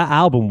that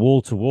album,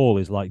 Wall to Wall,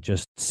 is like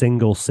just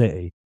single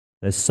city.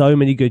 There's so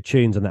many good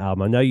tunes on the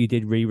album. I know you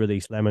did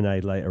re-release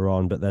Lemonade later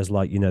on, but there's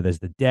like, you know, there's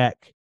The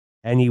Deck,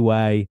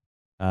 Anyway,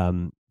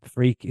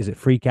 is it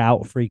Freak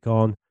Out, Freak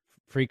On?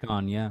 Freak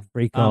On, yeah.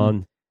 Freak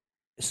On.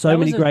 So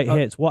many great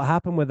hits. What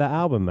happened with that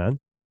album, man?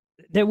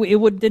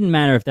 Didn't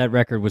matter if that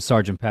record was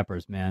Sgt.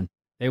 Pepper's, man.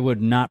 They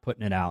would not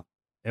putting it out.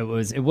 It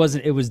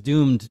was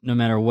doomed no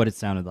matter what it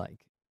sounded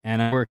like.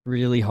 And I worked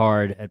really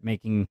hard at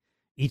making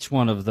each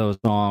one of those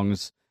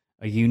songs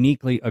a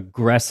uniquely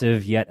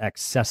aggressive yet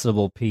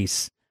accessible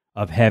piece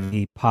of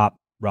heavy pop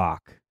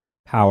rock,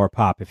 power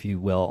pop, if you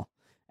will.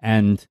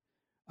 And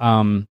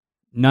none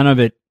of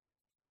it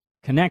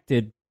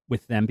connected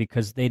with them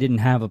because they didn't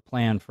have a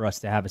plan for us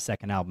to have a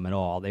second album at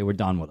all. They were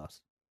done with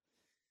us.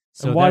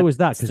 So and why was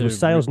that? Because was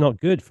sales not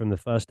good from the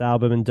first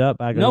album and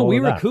Dirtbag? No, we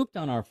recouped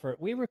on our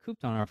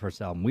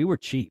first album. We were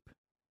cheap.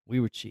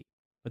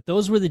 But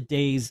those were the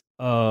days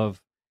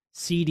of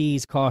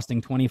CDs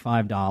costing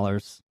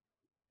 $25,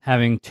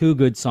 having 2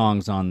 good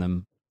songs on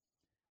them,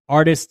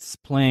 artists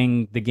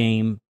playing the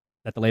game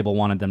that the label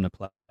wanted them to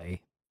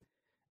play,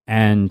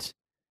 and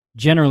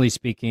generally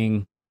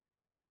speaking,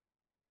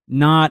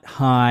 not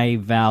high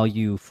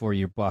value for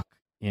your buck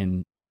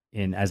in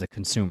as a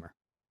consumer.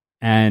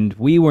 And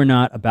we were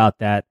not about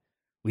that.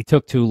 We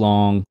took too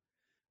long,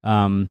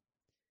 and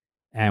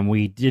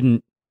we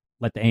didn't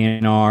let the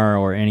A&R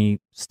or any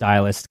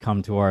stylist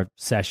come to our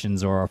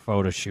sessions or our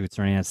photo shoots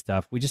or any of that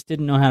stuff. We just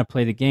didn't know how to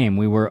play the game.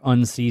 We were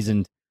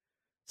unseasoned.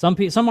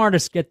 Some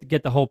artists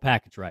get the whole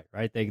package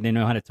right? They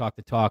know how to talk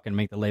the talk and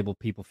make the label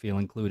people feel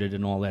included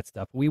and all that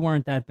stuff. We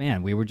weren't that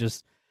band. We were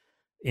just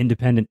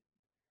independent,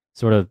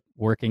 sort of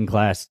working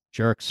class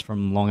jerks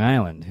from Long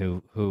Island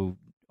who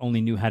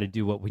only knew how to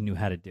do what we knew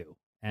how to do.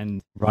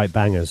 And right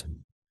bangers.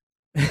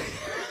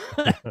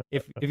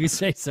 if you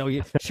say so,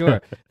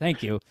 sure.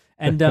 Thank you.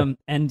 And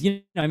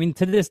you know, I mean,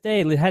 to this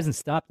day, it hasn't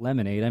stopped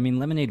Lemonade. I mean,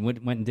 Lemonade went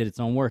and did its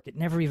own work. It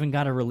never even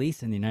got a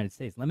release in the United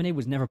States. Lemonade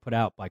was never put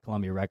out by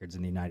Columbia Records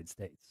in the United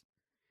States.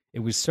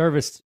 It was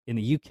serviced in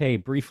the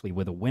UK briefly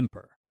with a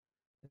whimper.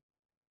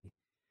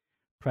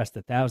 pressed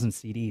 1,000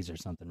 CDs or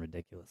something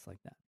ridiculous like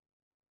that.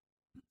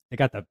 They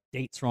got the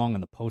dates wrong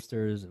on the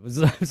posters. It was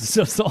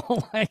just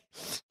all like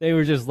they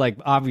were just like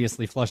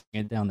obviously flushing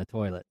it down the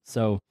toilet.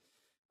 So,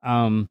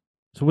 so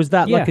was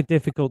that like yeah. a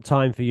difficult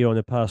time for you on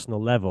a personal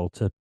level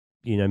to,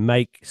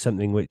 make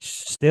something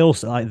which still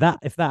like that?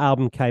 If that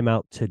album came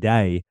out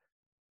today,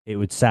 it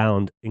would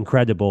sound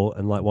incredible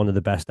and like one of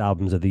the best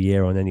albums of the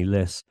year on any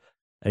list.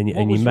 And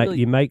What you was make really-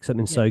 you make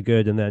something yeah. so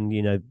good, and then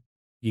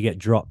you get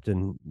dropped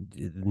and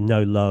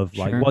no love.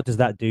 Like, Sure. what does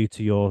that do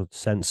to your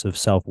sense of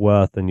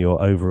self-worth and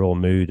your overall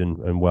mood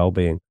and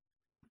well-being?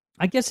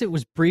 I guess it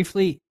was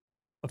briefly,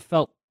 I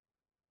felt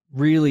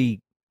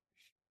really,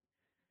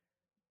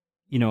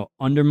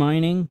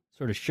 undermining,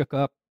 sort of shook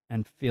up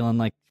and feeling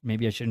like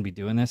maybe I shouldn't be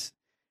doing this.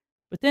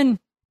 But then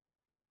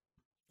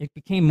it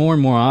became more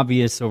and more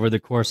obvious over the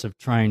course of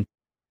trying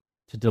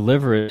to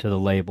deliver it to the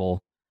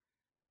label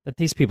that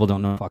these people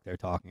don't know what the fuck they're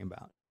talking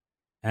about.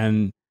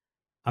 And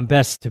I'm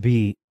best to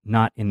be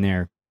not in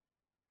their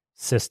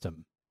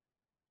system.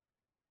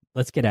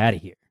 Let's get out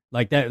of here.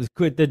 Like that was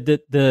good.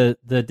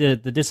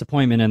 The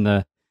disappointment and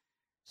the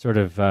sort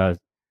of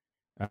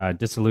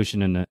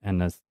dissolution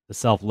and the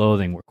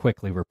self-loathing were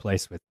quickly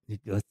replaced with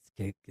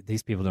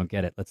these people don't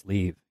get it. Let's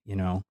leave.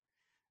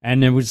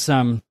 And it was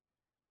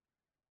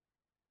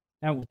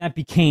that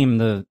became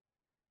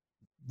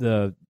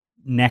the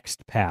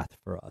next path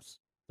for us.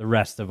 The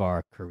rest of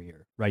our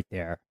career, right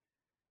there,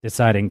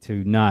 deciding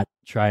to not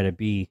try to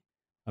be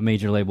a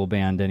major label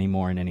band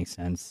anymore in any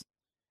sense,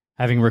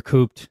 having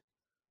recouped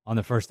on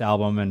the first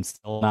album and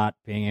still not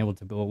being able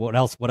to build. What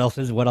else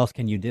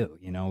can you do?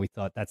 We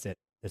thought that's it.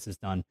 This is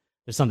done.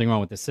 There's something wrong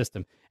with the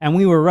system. And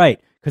we were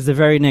right, because the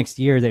very next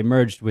year they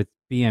merged with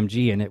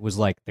BMG, and it was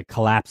like the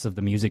collapse of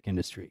the music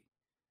industry.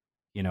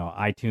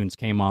 iTunes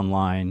came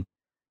online,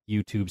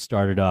 YouTube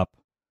started up,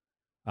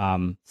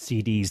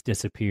 CDs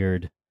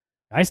disappeared.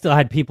 I still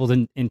had people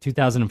in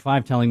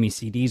 2005 telling me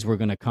CDs were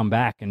going to come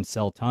back and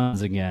sell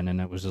tons again, and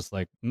it was just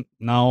like,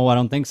 no, I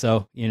don't think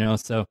so.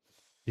 So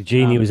the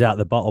genie was out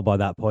the bottle by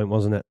that point,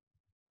 wasn't it?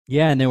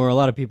 Yeah, and there were a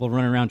lot of people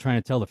running around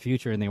trying to tell the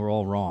future, and they were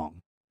all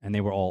wrong, and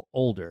they were all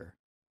older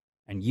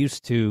and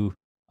used to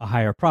a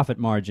higher profit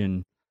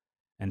margin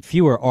and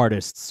fewer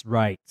artists'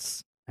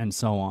 rights and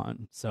so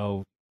on.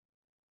 So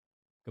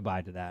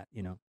goodbye to that.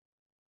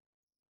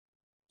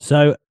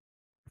 So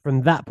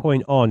from that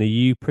point on, are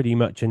you pretty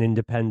much an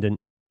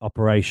independent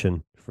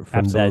operation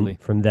Absolutely.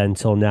 from then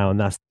till now?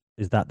 And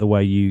is that the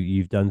way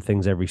you've done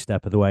things every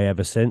step of the way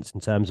ever since, in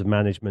terms of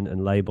management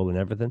and label and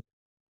everything?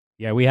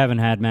 Yeah, we haven't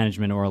had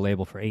management or a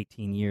label for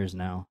 18 years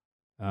now.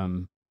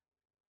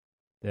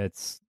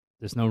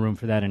 There's no room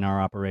for that in our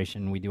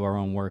operation. We do our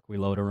own work. We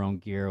load our own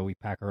gear. We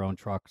pack our own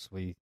trucks.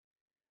 We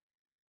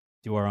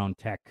do our own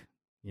tech.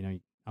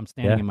 I'm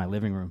standing in my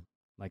living room.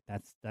 Like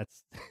that's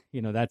that's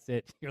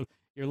it.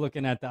 You're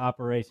looking at the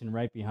operation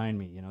right behind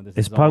me.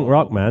 It's punk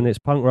rock, man. It's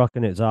punk rock,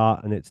 and it's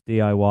art, and it's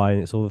DIY,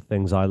 and it's all the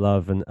things I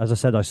love. And as I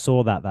said, I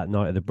saw that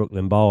night at the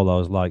Brooklyn Bowl. I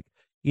was like,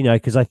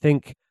 because I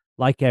think,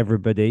 like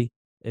everybody,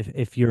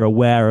 if you're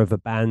aware of a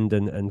band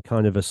and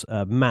kind of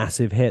a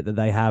massive hit that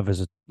they have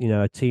as a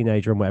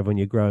teenager and whatever, when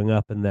you're growing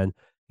up, and then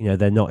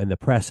they're not in the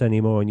press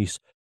anymore, and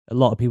a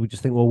lot of people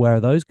just think, well, where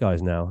are those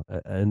guys now?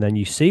 And then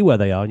you see where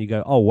they are, and you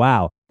go, oh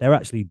wow, they're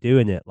actually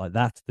doing it. Like,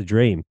 that's the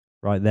dream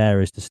right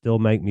there, is to still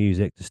make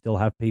music, to still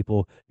have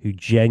people who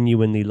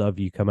genuinely love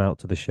you come out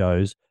to the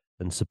shows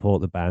and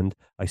support the band.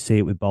 I see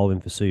it with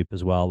Bowling for Soup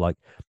as well. Like,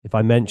 if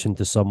I mention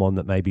to someone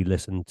that maybe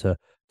listened to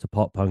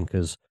pop punk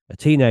as a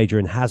teenager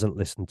and hasn't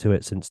listened to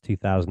it since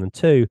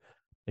 2002,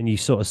 and you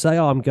sort of say,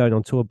 oh, I'm going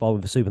on tour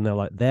Bowling for Soup, and they're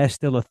like, they're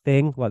still a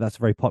thing? Like, that's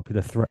a very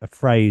popular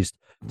phrase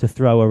to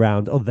throw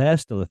around. Oh, they're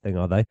still a thing,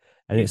 are they?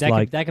 And it's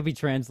that could be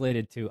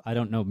translated to, I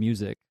don't know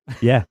music.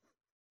 Yeah,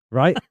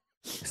 right?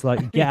 It's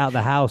like, get out of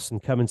the house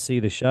and come and see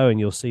the show, and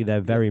you'll see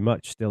they're very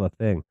much still a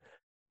thing.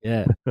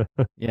 Yeah.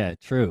 Yeah,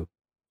 true.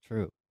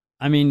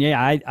 I mean,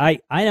 yeah, I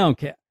don't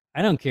care.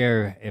 I don't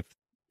care if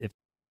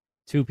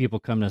two people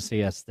come to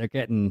see us. They're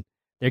getting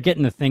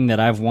the thing that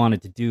I've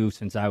wanted to do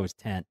since I was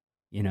 10,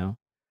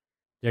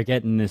 They're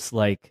getting this,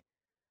 like,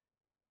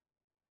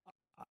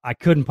 I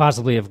couldn't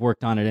possibly have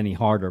worked on it any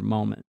harder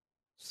moment.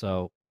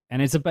 So,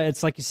 and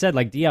it's like you said,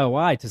 like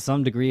DIY to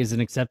some degree is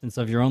an acceptance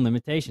of your own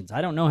limitations. I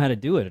don't know how to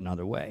do it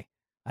another way.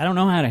 I don't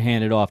know how to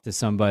hand it off to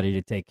somebody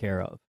to take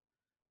care of.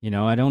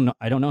 I don't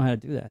know how to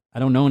do that. I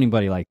don't know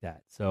anybody like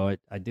that. So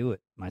I do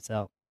it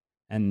myself.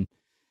 And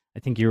I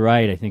think you're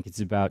right. I think it's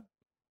about,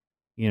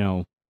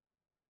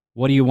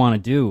 what do you want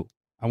to do?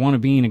 I want to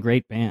be in a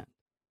great band.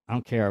 I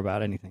don't care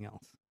about anything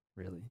else,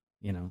 really,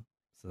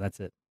 So that's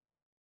it.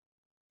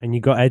 And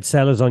you got Ed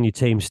Sellers on your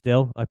team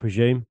still, I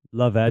presume.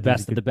 Love Ed. The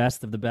best of the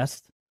best of the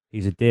best.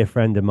 He's a dear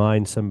friend of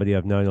mine, somebody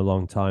I've known a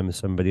long time, and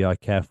somebody I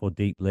care for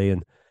deeply.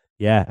 And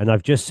yeah, and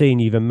I've just seen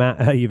you've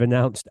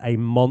announced a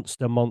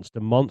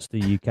monster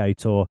UK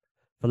tour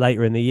for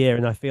later in the year,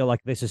 and I feel like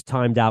this has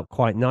timed out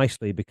quite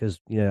nicely because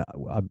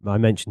I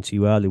mentioned to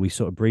you earlier, we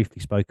sort of briefly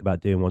spoke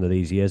about doing one of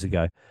these years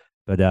ago,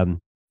 but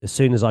as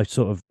soon as I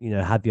sort of,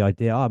 had the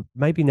idea,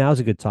 maybe now's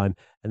a good time.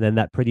 And then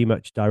that pretty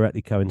much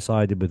directly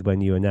coincided with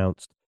when you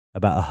announced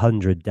about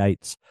 100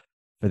 dates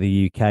for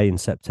the UK in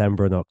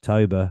September and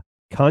October,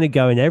 kind of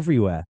going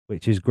everywhere,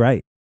 which is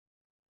great.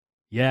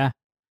 Yeah.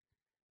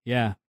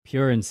 Yeah.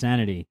 Pure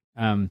insanity.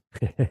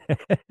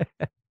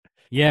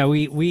 Yeah,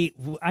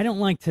 I don't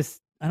like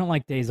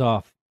days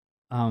off.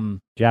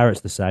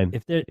 Jarrett's the same.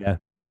 If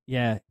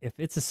if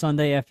it's a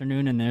Sunday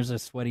afternoon and there's a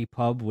sweaty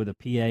pub with a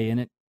PA in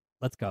it,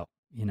 let's go.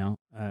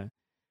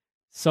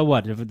 So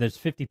what? If there's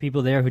 50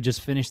 people there who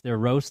just finished their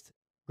roast,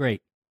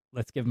 great.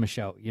 Let's give them a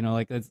show.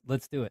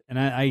 Let's do it. And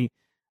I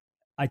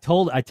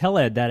tell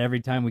Ed that every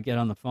time we get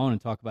on the phone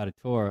and talk about a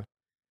tour.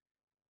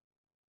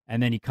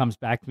 And then he comes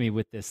back to me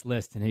with this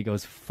list and he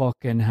goes,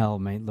 "Fucking hell,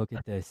 mate, look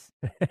at this."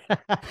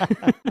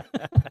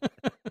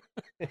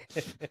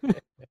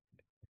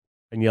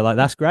 And you're like,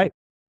 "That's great.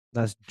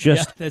 That's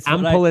just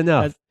ample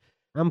enough."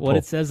 Ample. What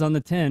it says on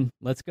the tin.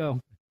 Let's go.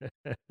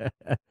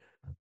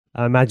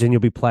 I imagine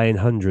you'll be playing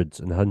hundreds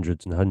and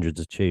hundreds and hundreds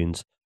of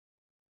tunes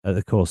at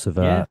the course of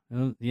We're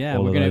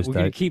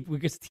gonna keep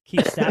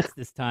stats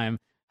this time.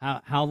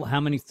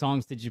 How many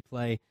songs did you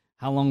play?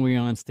 How long were you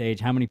on stage?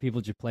 How many people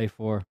did you play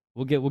for?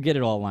 We'll get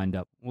it all lined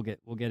up. We'll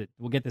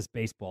get this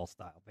baseball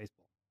style.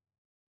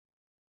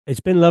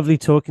 It's been lovely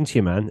talking to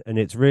you, man, and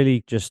it's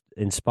really just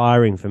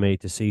inspiring for me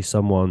to see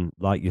someone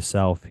like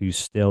yourself who's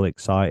still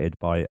excited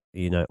by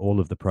all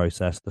of the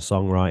process, the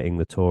songwriting,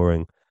 the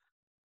touring,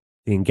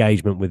 the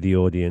engagement with the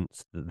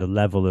audience, the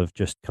level of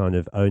just kind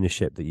of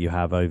ownership that you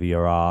have over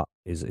your art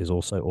is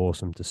also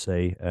awesome to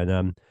see.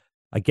 And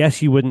I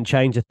guess you wouldn't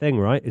change a thing,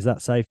 right? Is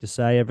that safe to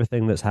say?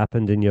 Everything that's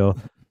happened in your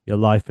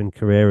life and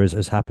career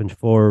has happened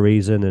for a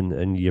reason,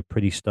 and you're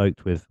pretty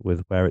stoked with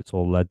where it's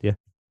all led you.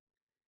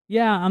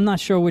 Yeah, I'm not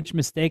sure which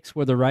mistakes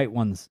were the right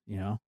ones,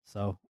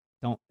 so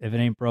if it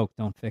ain't broke,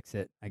 don't fix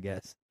it, I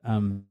guess.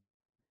 I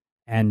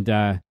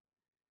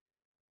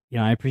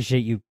appreciate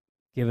you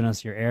giving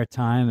us your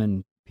airtime,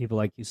 and people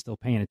like you still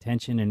paying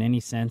attention in any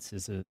sense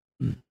is a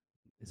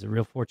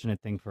real fortunate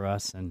thing for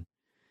us. And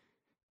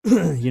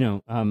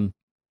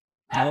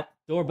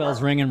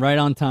doorbell's ringing right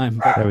on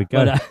time. There we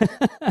go.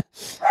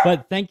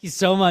 But thank you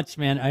so much,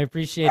 man. I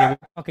appreciate it. We'll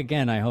talk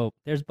again, I hope.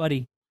 There's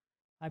Buddy.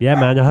 Yeah,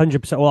 man,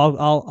 100%. Well,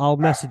 I'll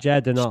message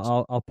Ed and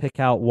I'll pick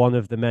out one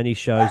of the many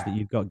shows that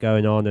you've got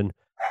going on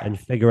and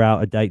figure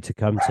out a date to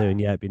come to. And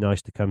yeah, it'd be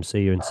nice to come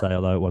see you and say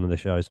hello at one of the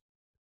shows.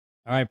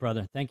 All right,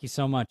 brother. Thank you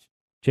so much.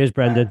 Cheers,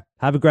 Brendan.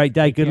 Have a great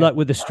day. Good luck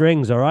with the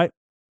strings. All right.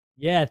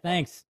 Yeah,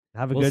 thanks.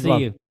 Have a good one.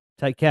 See you.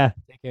 Take care.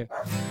 Take care.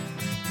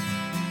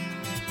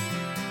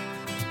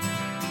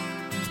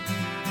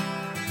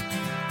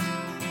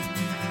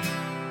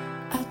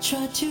 I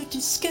try to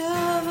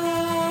discover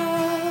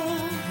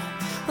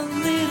a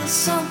little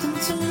something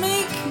to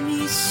make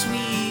me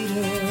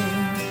sweeter.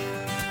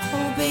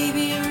 Oh,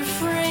 baby,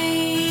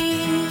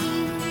 refrain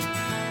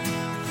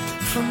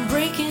from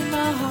breaking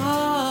my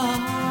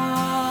heart.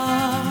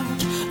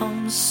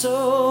 I'm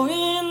so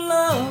in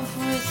love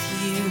with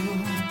you.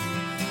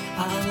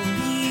 I'll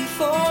be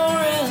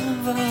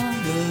forever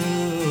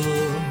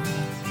blue.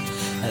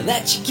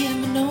 That you give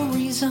me no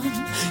reason.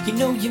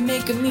 You're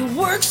making me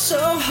work so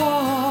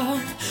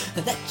hard.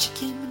 That you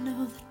give me